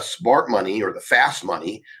 then the smart money or the fast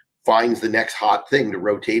money finds the next hot thing to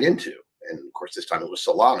rotate into. And of course, this time it was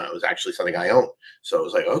Solana. It was actually something I own. So I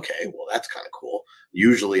was like, okay, well, that's kind of cool.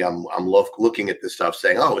 Usually I'm looking at this stuff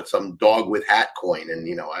saying, oh, it's some dog with hat coin,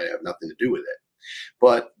 and I have nothing to do with it.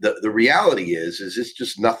 But the reality is it's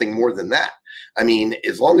just nothing more than that. I mean,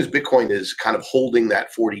 as long as Bitcoin is kind of holding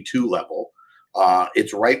that 42 level,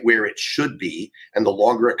 it's right where it should be. And the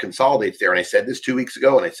longer it consolidates there, and I said this 2 weeks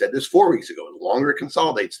ago, and I said this 4 weeks ago, the longer it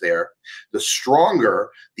consolidates there, the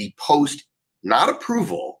stronger the post, not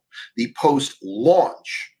approval, the post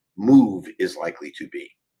launch move is likely to be.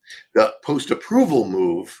 The post approval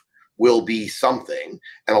move will be something,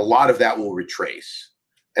 and a lot lot of that will retrace.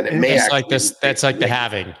 And it may like this. That's like the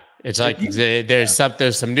halving. It's like there's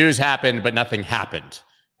some news happened, but nothing happened.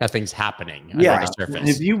 Nothing's happening under the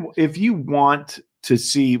surface. If you want to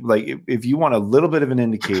see, like, if you want a little bit of an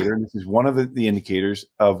indicator, and this is one of the indicators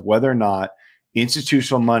of whether or not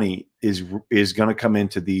institutional money is going to come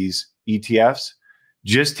into these ETFs,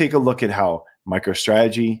 just take a look at how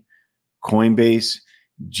MicroStrategy, Coinbase,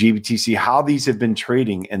 GBTC, how these have been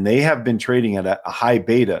trading, and they have been trading at a high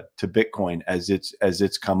beta to Bitcoin as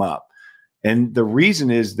it's come up. And the reason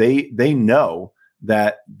is they know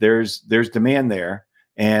that there's demand there,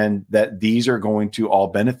 and that these are going to all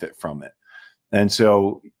benefit from it. And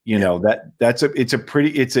so, it's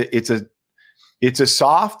a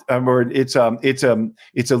soft, or it's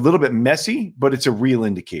a little bit messy, but it's a real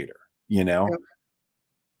indicator,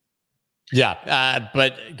 Yeah,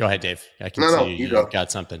 but go ahead, Dave. I can see you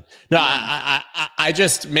got something. No, I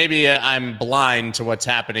just, maybe I'm blind to what's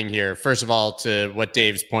happening here. First of all, to what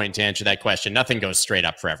Dave's point, to answer that question, nothing goes straight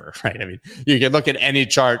up forever, right? I mean, you can look at any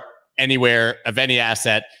chart anywhere of any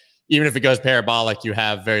asset, even if it goes parabolic, you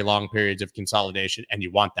have very long periods of consolidation, and you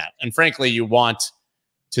want that. And frankly, you want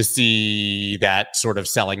to see that sort of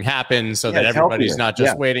selling happen so that everybody's not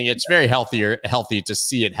just waiting. It's very healthy to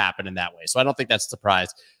see it happen in that way. So I don't think that's a surprise.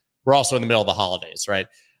 We're also in the middle of the holidays, right?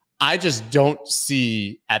 I just don't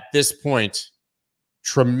see at this point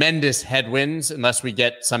tremendous headwinds unless we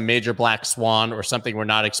get some major black swan or something we're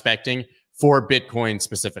not expecting for Bitcoin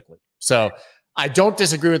specifically. So I don't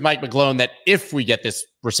disagree with Mike McGlone that if we get this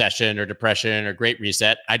recession or depression or great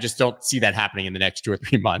reset, I just don't see that happening in the next 2 or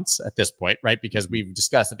 3 months at this point, right? Because we've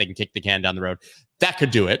discussed that they can kick the can down the road. That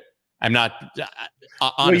could do it. I'm not.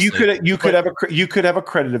 Honestly, well, you could have a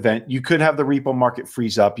credit event. You could have the repo market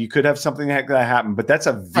freeze up. You could have something that happen. But that's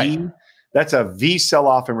a V. Right. That's a V sell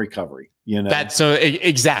off and recovery. That's so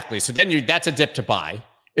exactly. So then that's a dip to buy,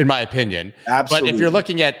 in my opinion. Absolutely. But if you're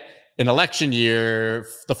looking at an election year,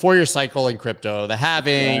 the 4-year cycle in crypto, the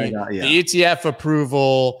halving, the ETF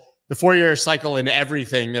approval, the 4-year cycle in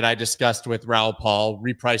everything that I discussed with Raoul Pal,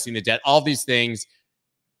 repricing the debt, all these things,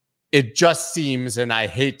 it just seems, and I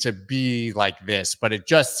hate to be like this, but it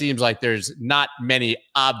just seems like there's not many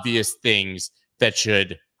obvious things that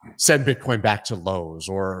should send Bitcoin back to lows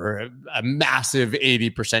or a massive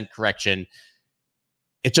 80% correction.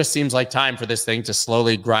 It just seems like time for this thing to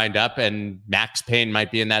slowly grind up, and Max Payne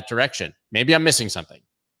might be in that direction. Maybe I'm missing something.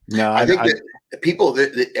 No, I think that people,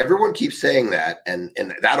 everyone keeps saying that, and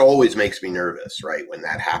that always makes me nervous, right? When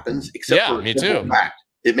that happens, except for me too. Fact,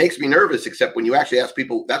 it makes me nervous, except when you actually ask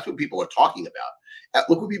people, that's what people are talking about.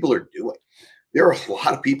 Look what people are doing. There are a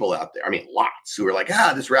lot of people out there, I mean, lots, who are like,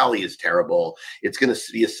 this rally is terrible. It's going to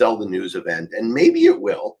be a sell the news event, and maybe it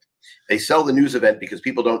will. They sell the news event because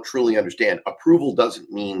people don't truly understand. Approval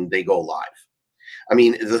doesn't mean they go live. I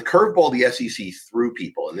mean, the curveball the SEC threw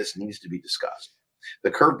people, and this needs to be discussed,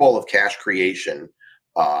 the curveball of cash creation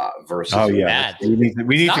versus. Oh yeah, we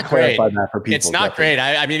need to clarify that for people. It's not great.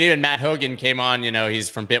 I mean, even Matt Hogan came on. He's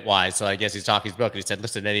from Bitwise, so I guess he's talking his book, and he said,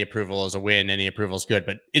 "Listen, any approval is a win. Any approval is good,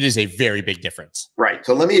 but it is a very big difference." Right.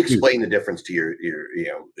 So let me explain the difference to your.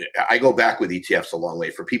 I go back with ETFs a long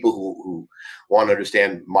way. For people who want to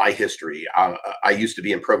understand my history, I used to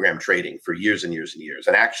be in program trading for years and years and years,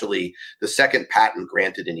 and actually, the second patent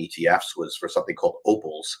granted in ETFs was for something called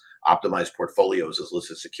OPALs, optimized portfolios as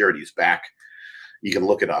listed securities. Back. You can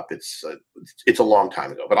look it up. It's a long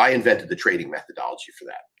time ago, but I invented the trading methodology for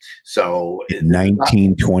that. So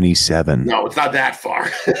 1927. No, it's not that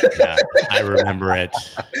far. Yeah, I remember it.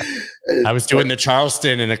 I was doing the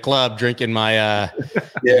Charleston in a club, drinking my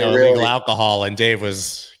illegal alcohol, and Dave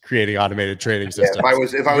was creating automated trading systems. If I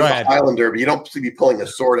was a Highlander, but you don't see me pulling a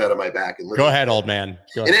sword out of my back. And go ahead, old man.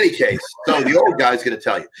 In any case, so the old guy's going to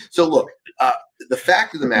tell you. So look, the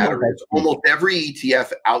fact of the matter is almost every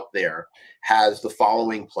ETF out there has the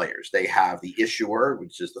following players. They have the issuer,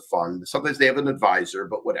 which is the fund. Sometimes they have an advisor,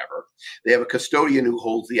 but whatever. They have a custodian who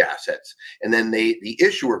holds the assets. And then the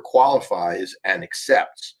issuer qualifies and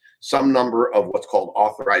accepts some number of what's called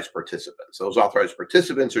authorized participants. Those authorized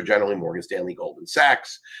participants are generally Morgan Stanley, Goldman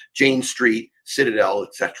Sachs, Jane Street, Citadel,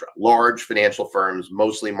 etc. Large financial firms,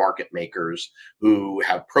 mostly market makers who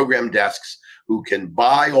have program desks who can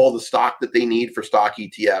buy all the stock that they need for stock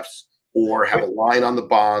ETFs, or have a line on the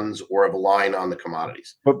bonds, or have a line on the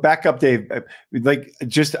commodities. But back up, Dave,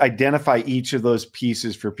 just identify each of those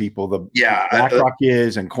pieces for people. BlackRock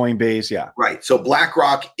is, and Coinbase. Yeah. Right. So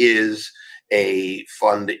BlackRock is a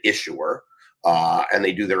fund issuer, and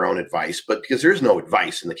they do their own advice, but because there's no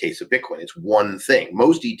advice in the case of Bitcoin, it's one thing.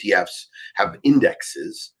 Most ETFs have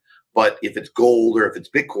indexes, but if it's gold or if it's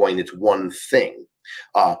Bitcoin, it's one thing.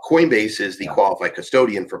 Coinbase is the qualified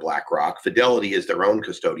custodian for BlackRock. Fidelity is their own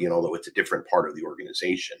custodian, although it's a different part of the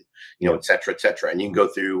organization, et cetera, et cetera. And you can go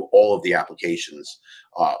through all of the applications,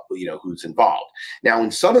 who's involved. Now,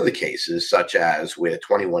 in some of the cases, such as with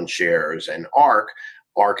 21 Shares and ARK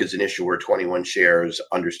is an issuer. 21 Shares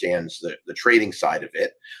understands the trading side of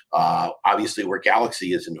it. Obviously, where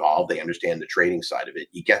Galaxy is involved, they understand the trading side of it.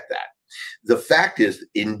 You get that. The fact is,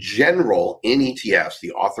 in general, in ETFs,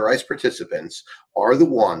 the authorized participants are the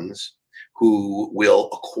ones who will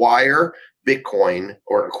acquire Bitcoin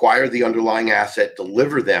or acquire the underlying asset,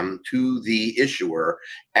 deliver them to the issuer,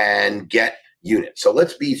 and get units. So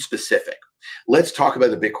let's be specific. Let's talk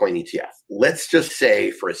about the Bitcoin ETF. Let's just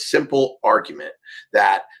say, for a simple argument,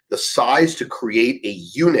 that the size to create a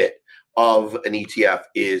unit of an ETF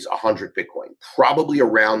is 100 Bitcoin, probably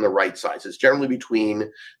around the right size. It's generally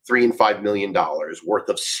between $3 and $5 million worth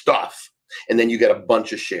of stuff. And then you get a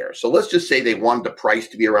bunch of shares. So let's just say they wanted the price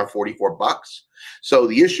to be around 44 bucks. So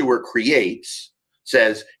the issuer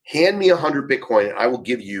says, hand me 100 Bitcoin and I will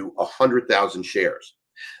give you 100,000 shares.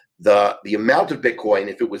 The amount of Bitcoin,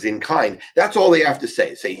 if it was in kind, that's all they have to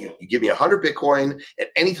say. Say, you give me 100 Bitcoin at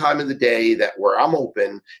any time of the day where I'm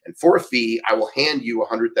open, and for a fee, I will hand you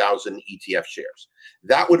 100,000 ETF shares.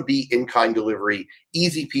 That would be in-kind delivery,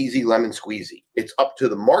 easy peasy, lemon squeezy. It's up to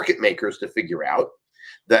the market makers to figure out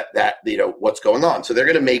that what's going on. So they're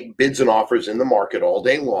going to make bids and offers in the market all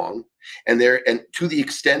day long, and to the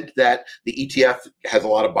extent that the ETF has a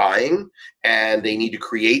lot of buying and they need to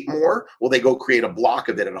create more, well, they go create a block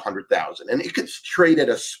of it at 100,000, and it could trade at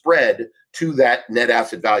a spread to that net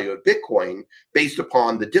asset value of Bitcoin based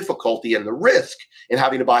upon the difficulty and the risk in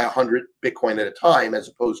having to buy 100 Bitcoin at a time, as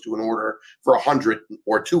opposed to an order for 100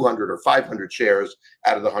 or 200 or 500 shares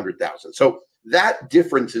out of the 100,000. So that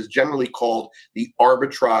difference is generally called the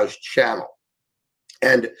arbitrage channel.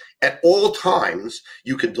 And at all times,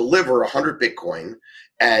 you could deliver 100 Bitcoin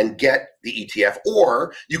and get the ETF,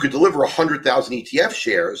 or you could deliver 100,000 ETF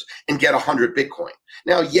shares and get 100 Bitcoin.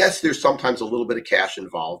 Now, yes, there's sometimes a little bit of cash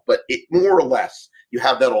involved, but more or less, you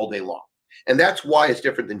have that all day long. And that's why it's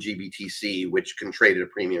different than GBTC, which can trade at a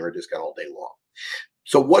premium or discount all day long.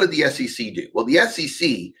 So what did the SEC do? Well, the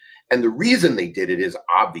SEC, and the reason they did it is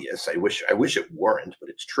obvious. I wish it weren't, but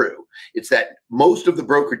it's true. It's that most of the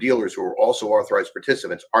broker dealers who are also authorized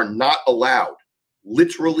participants are not allowed,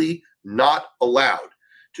 literally not allowed,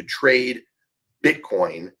 to trade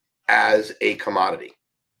Bitcoin as a commodity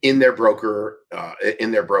in their broker. In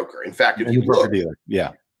fact,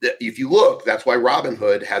 if you look, that's why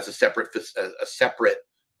Robinhood has a separate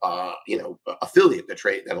affiliate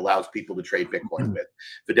that allows people to trade Bitcoin with.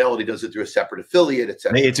 Fidelity does it through a separate affiliate,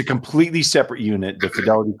 etc. It's a completely separate unit. The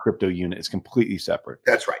Fidelity crypto unit is completely separate.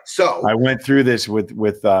 That's right. So I went through this with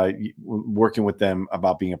working with them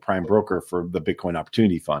about being a prime broker for the Bitcoin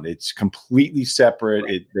Opportunity Fund. It's completely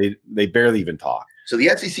separate. Right. They barely even talk. So the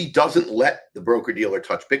SEC doesn't let the broker dealer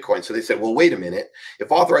touch Bitcoin. So they said, well, wait a minute.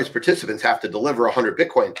 If authorized participants have to deliver 100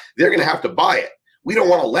 Bitcoin, they're going to have to buy it. We don't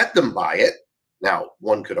want to let them buy it. Now,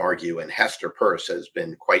 one could argue, and Hester Peirce has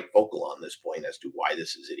been quite vocal on this point as to why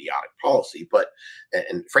this is idiotic policy.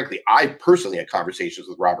 And frankly, I personally had conversations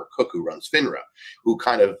with Robert Cook, who runs FINRA, who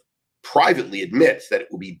kind of privately admits that it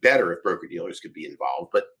would be better if broker-dealers could be involved.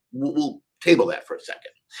 But we'll table that for a second.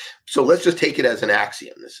 So let's just take it as an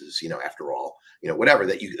axiom. This is, after all, whatever,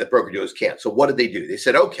 that broker-dealers can't. So what did they do? They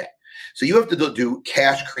said, okay, so you have to do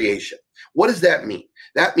cash creation. What does that mean?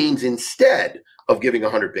 That means instead of giving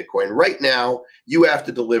 100 Bitcoin, right now you have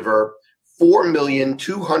to deliver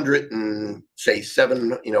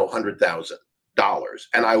 $4,207,000,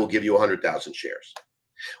 and I will give you 100,000 shares.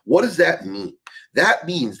 What does that mean? That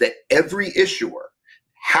means that every issuer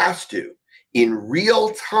has to, in real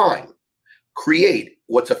time, create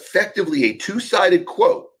what's effectively a two-sided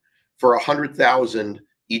quote for 100,000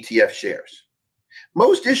 ETF shares.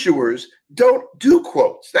 Most issuers don't do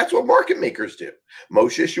quotes. That's what market makers do.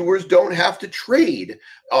 Most issuers don't have to trade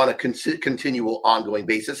on a continual ongoing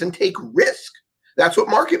basis and take risk. That's what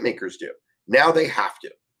market makers do. Now they have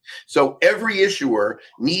to. So every issuer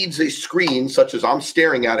needs a screen such as I'm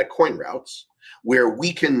staring at CoinRoutes, where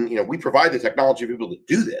we can, we provide the technology for people to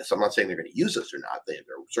do this. I'm not saying they're going to use us or not. They're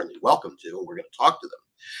certainly welcome to, and we're going to talk to them.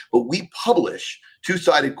 But we publish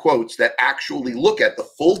two-sided quotes that actually look at the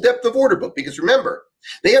full depth of order book. Because remember,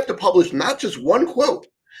 they have to publish not just one quote.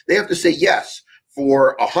 They have to say, yes,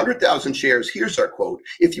 for 100,000 shares, here's our quote.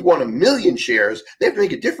 If you want 1 million shares, they have to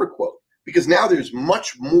make a different quote. Because now there's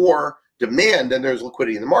much more demand than there's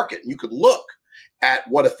liquidity in the market. And you could look at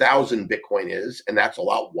what 1,000 Bitcoin is, and that's a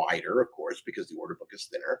lot wider, of course, because the order book is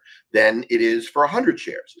thinner than it is for 100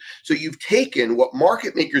 shares. So you've taken what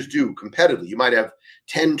market makers do competitively. You might have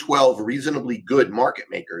 10, 12 reasonably good market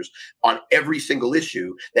makers on every single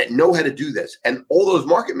issue that know how to do this. And all those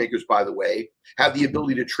market makers, by the way, have the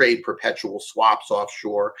ability to trade perpetual swaps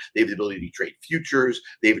offshore. They have the ability to trade futures.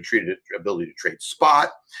 They have the ability to trade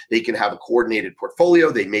spot. They can have a coordinated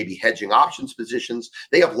portfolio. They may be hedging options positions.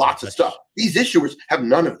 They have lots of stuff. These issuers have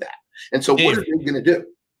none of that. And so what are they going to do?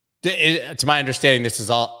 To my understanding, this is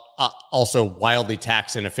all also wildly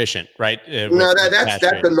tax inefficient, right? No, that's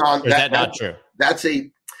not true. That's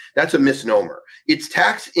a misnomer. It's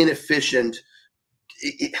tax inefficient.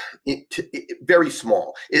 Very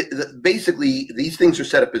small. Basically, these things are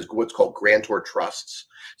set up as what's called grantor trusts.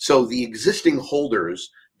 So the existing holders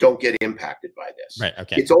don't get impacted by this. Right.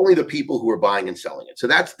 Okay. It's only the people who are buying and selling it. So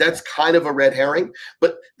that's kind of a red herring.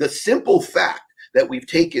 But the simple fact that we've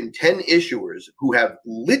taken 10 issuers who have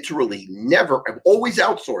literally have always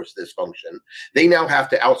outsourced this function, they now have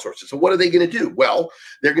to outsource it. So what are they going to do? Well,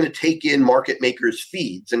 they're going to take in market makers'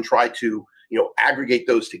 feeds and try to aggregate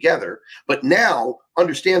those together. But now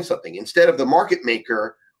understand something. Instead of the market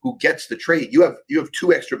maker who gets the trade, you have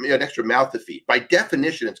an extra mouth to feed. By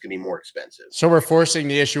definition, it's going to be more expensive. So we're forcing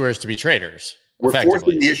the issuers to be traders. We're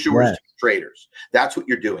forcing the issuers to be traders. That's what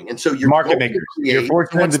you're doing. And so you're market makers. You're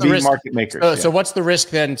forcing them to be market makers. So what's the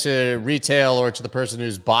risk then to retail or to the person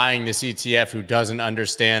who's buying this ETF who doesn't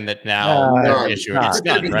understand that now issue? It's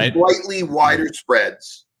none, right? Slightly wider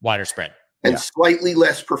spreads. Wider spread. And slightly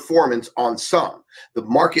less performance on some. The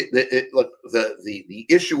market, the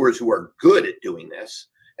issuers who are good at doing this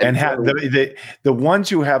and have the ones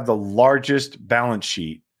who have the largest balance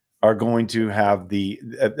sheet are going to have the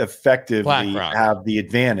effectively have the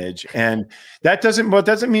advantage, and that doesn't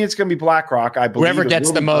mean it's going to be BlackRock. I believe whoever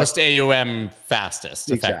gets the most AUM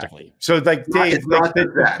fastest, effectively. So, like Dave,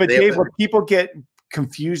 but Dave, what people get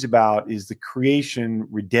confused about is the creation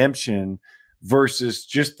redemption versus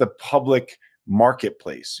just the public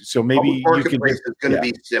marketplace. So maybe marketplace is going to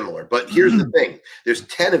be similar, but here's the thing: there's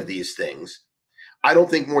 10 of these things. I don't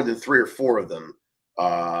think more than 3 or 4 of them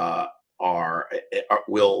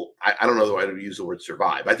will. I don't know that I would use the word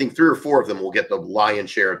survive. I think 3 or 4 of them will get the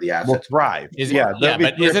lion's share of the assets. Will thrive.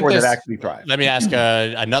 But isn't this, actually thrive? Let me ask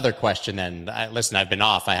another question then. Listen, I've been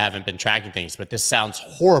off. I haven't been tracking things, but this sounds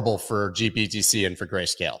horrible for GBTC and for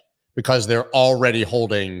Grayscale because they're already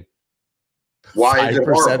holding. Why is it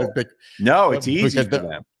horrible? No, it's easy for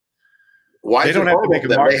them. Why they don't have to make a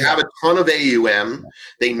market. They have a ton of AUM.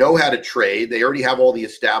 They know how to trade. They already have all the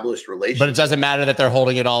established relationships. But it doesn't matter that they're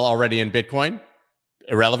holding it all already in Bitcoin?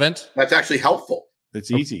 Irrelevant? That's actually helpful. It's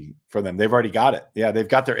easy for them. They've already got it. Yeah, they've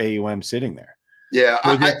got their AUM sitting there. Yeah,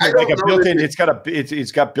 it's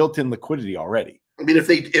got built-in liquidity already. I mean,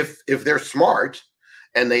 if they're smart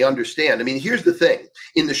and they understand. I mean, here's the thing.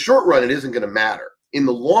 In the short run, it isn't going to matter. In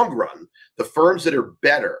the long run, the firms that are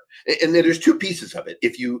better, and there's 2 pieces of it.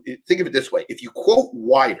 If you think of it this way, if you quote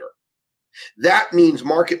wider, that means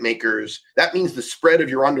market makers, that means the spread of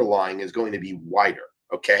your underlying is going to be wider,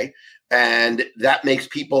 okay? And that makes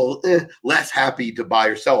people less happy to buy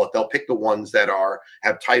or sell it. They'll pick the ones that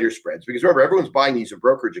have tighter spreads. Because remember, everyone's buying these in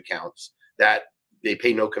brokerage accounts that they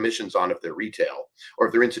pay no commissions on if they're retail, or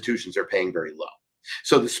if they're institutions, they're paying very low.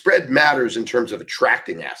 So the spread matters in terms of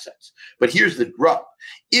attracting assets. But here's the rub.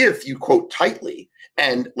 If you quote tightly,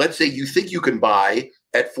 and let's say you think you can buy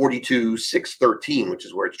at 42,613, which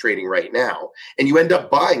is where it's trading right now, and you end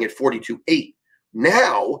up buying at 42.8,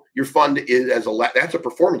 now your fund is that's a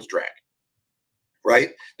performance drag,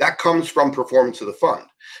 right? That comes from performance of the fund.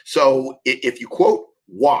 So if you quote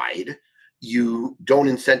wide, you don't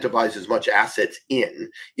incentivize as much assets in.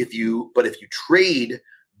 If you trade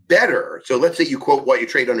better. So let's say you quote what you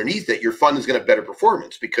trade underneath it, your fund is going to have better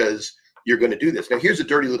performance because you're going to do this. Now, here's a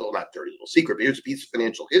not dirty little secret, but here's a piece of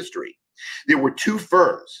financial history. There were 2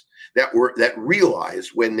 firms that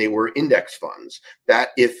realized when they were index funds that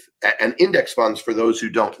an index funds, for those who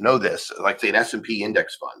don't know this, like say an S&P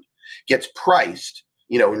index fund gets priced,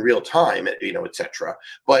 in real time, et cetera.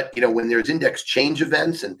 But, when there's index change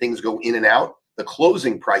events and things go in and out, the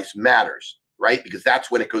closing price matters, right? Because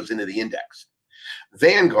that's when it goes into the index.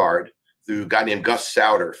 Vanguard, through a guy named Gus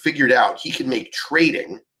Sauter, figured out he could make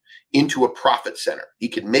trading into a profit center. He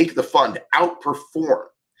could make the fund outperform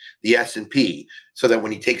the S&P so that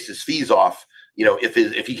when he takes his fees off, if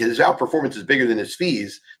his outperformance is bigger than his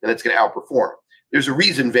fees, then it's going to outperform. There's a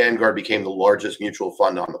reason Vanguard became the largest mutual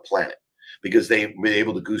fund on the planet, because they were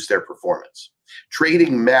able to goose their performance.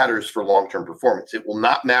 Trading matters for long-term performance. It will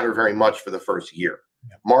not matter very much for the first year.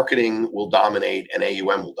 Marketing will dominate and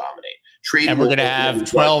AUM will dominate. Trading, and we're going to have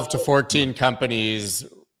 12 to 14 companies.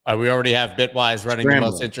 We already have Bitwise running the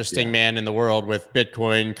most interesting man in the world with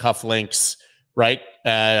Bitcoin cufflinks, right?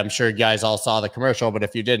 I'm sure you guys all saw the commercial, but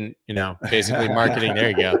if you didn't, basically marketing.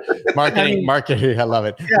 There you go. Marketing. I love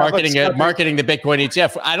it. Yeah, marketing the Bitcoin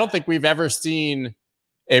ETF. I don't think we've ever seen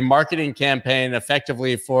a marketing campaign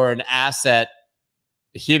effectively for an asset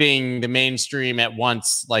hitting the mainstream at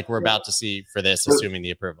once, like we're about to see for this, assuming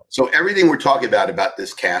the approval. So everything we're talking about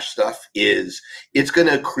this cash stuff it's going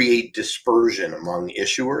to create dispersion among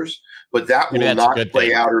issuers, but that will not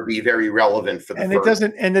play out or be very relevant for the it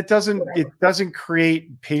doesn't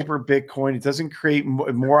create paper Bitcoin. It doesn't create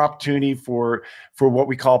more opportunity for what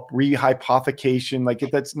we call rehypothecation. Like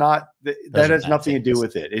that has nothing to do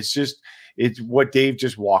with it. It's what Dave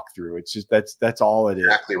just walked through. It's just that's all it is.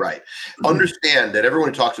 Exactly right. Understand that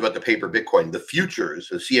everyone talks about the paper Bitcoin, the futures,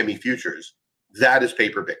 the CME futures, that is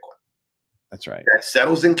paper Bitcoin. That's right. That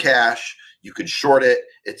settles in cash. You could short it,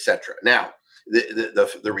 etc. Now,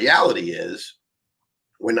 the reality is,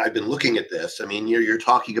 when I've been looking at this, I mean, you're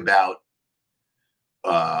talking about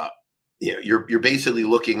you're basically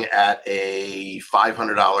looking at a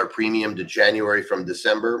 $500 premium to January from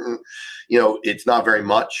December. It's not very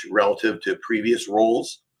much relative to previous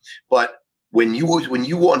rolls, but when you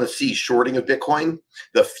want to see shorting of Bitcoin,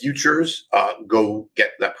 the futures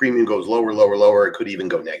that premium goes lower, lower, lower. It could even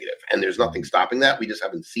go negative, and there's nothing stopping that. We just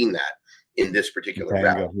haven't seen that in this particular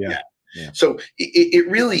round. Yeah. So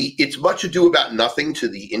it's much ado about nothing to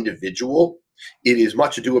the individual. It is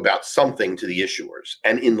much ado about something to the issuers,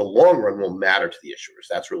 and in the long run will matter to the issuers.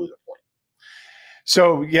 That's really the point.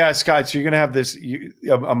 So yeah, Scott, so you're going to have this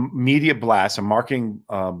a media blast, a marketing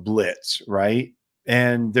blitz, right?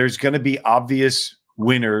 And there's going to be obvious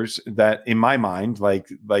winners that, in my mind, like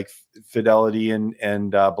Fidelity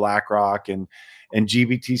and BlackRock and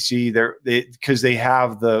GBTC, because they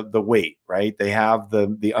have the weight, right? They have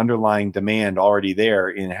the underlying demand already there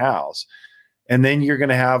in house. And then you're going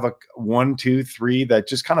to have a 1, 2, 3 that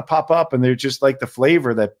just kind of pop up, and they're just like the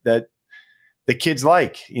flavor that the kids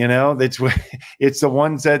like, it's the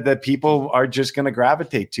ones that people are just going to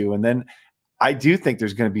gravitate to. And then I do think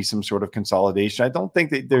there's going to be some sort of consolidation. I don't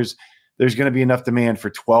think that there's going to be enough demand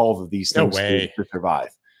for 12 of these things to survive.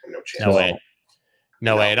 No way.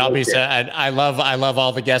 No way. And I'll be sad. I love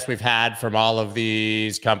all the guests we've had from all of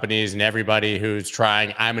these companies and everybody who's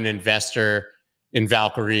trying. I'm an investor in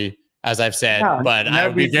Valkyrie, as I've said, but I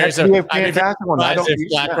would be very surprised if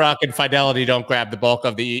BlackRock and Fidelity don't grab the bulk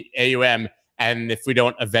of the AUM. And if we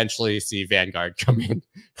don't eventually see Vanguard come in,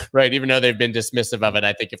 right? Even though they've been dismissive of it,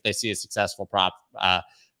 I think if they see a successful project,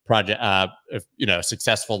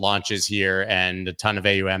 successful launches here and a ton of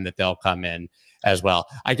AUM, that they'll come in as well.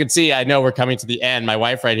 I know we're coming to the end. My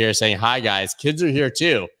wife right here is saying, "Hi guys, kids are here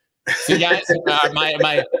too." See guys,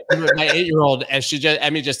 my 8-year-old, and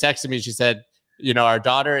Emmy just texted me. She said, our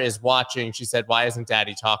daughter is watching. She said, "Why isn't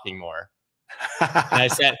Daddy talking more?" And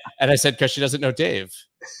I said, "Because she doesn't know Dave."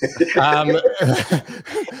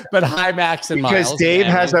 But hi, Max and Miles. Because Dave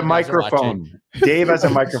has a microphone. Dave has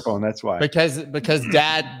a microphone. That's why. Because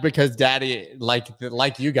Daddy,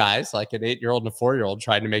 like you guys, like an 8-year-old and a 4-year-old,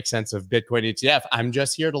 trying to make sense of Bitcoin ETF. I'm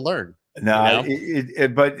just here to learn. No,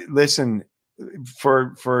 but listen,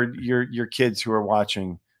 for your kids who are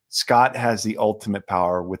watching, Scott has the ultimate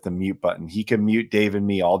power with the mute button. He can mute Dave and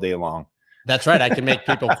me all day long. That's right. I can make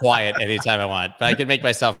people quiet anytime I want, but I can make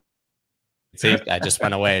myself. See, I just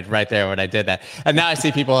went away right there when I did that. And now I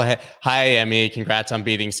see people, hi, Emmy, congrats on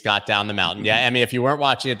beating Scott down the mountain. Yeah, Emmy, if you weren't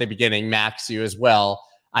watching at the beginning, Max, you as well.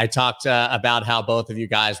 I talked about how both of you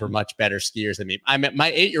guys were much better skiers than me. I mean,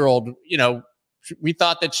 my 8-year-old, we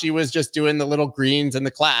thought that she was just doing the little greens in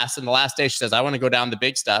the class. And the last day she says, "I want to go down the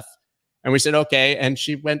big stuff." And we said, okay. And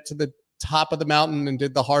she went to the top of the mountain and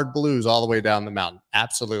did the hard blues all the way down the mountain.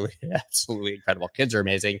 Absolutely incredible. Kids are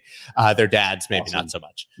amazing. Their dads, maybe not so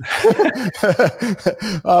much.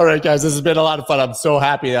 All right, guys, this has been a lot of fun. I'm so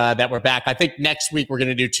happy that we're back. I think next week we're going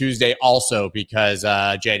to do Tuesday also because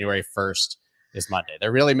January 1st is Monday.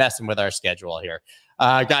 They're really messing with our schedule here.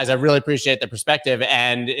 Guys, I really appreciate the perspective.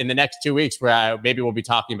 And in the next 2 weeks, maybe we'll be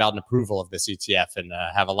talking about an approval of this ETF and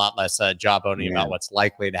have a lot less jawboning about what's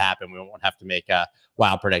likely to happen. We won't have to make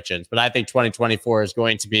wild predictions. But I think 2024 is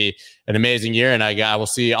going to be an amazing year. And I will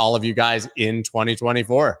see all of you guys in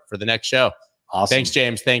 2024 for the next show. Awesome. Thanks,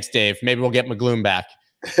 James. Thanks, Dave. Maybe we'll get McGloom back.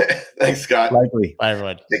 Thanks, Scott. Likely. Bye,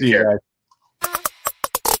 everyone. Take care.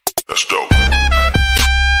 Let's go.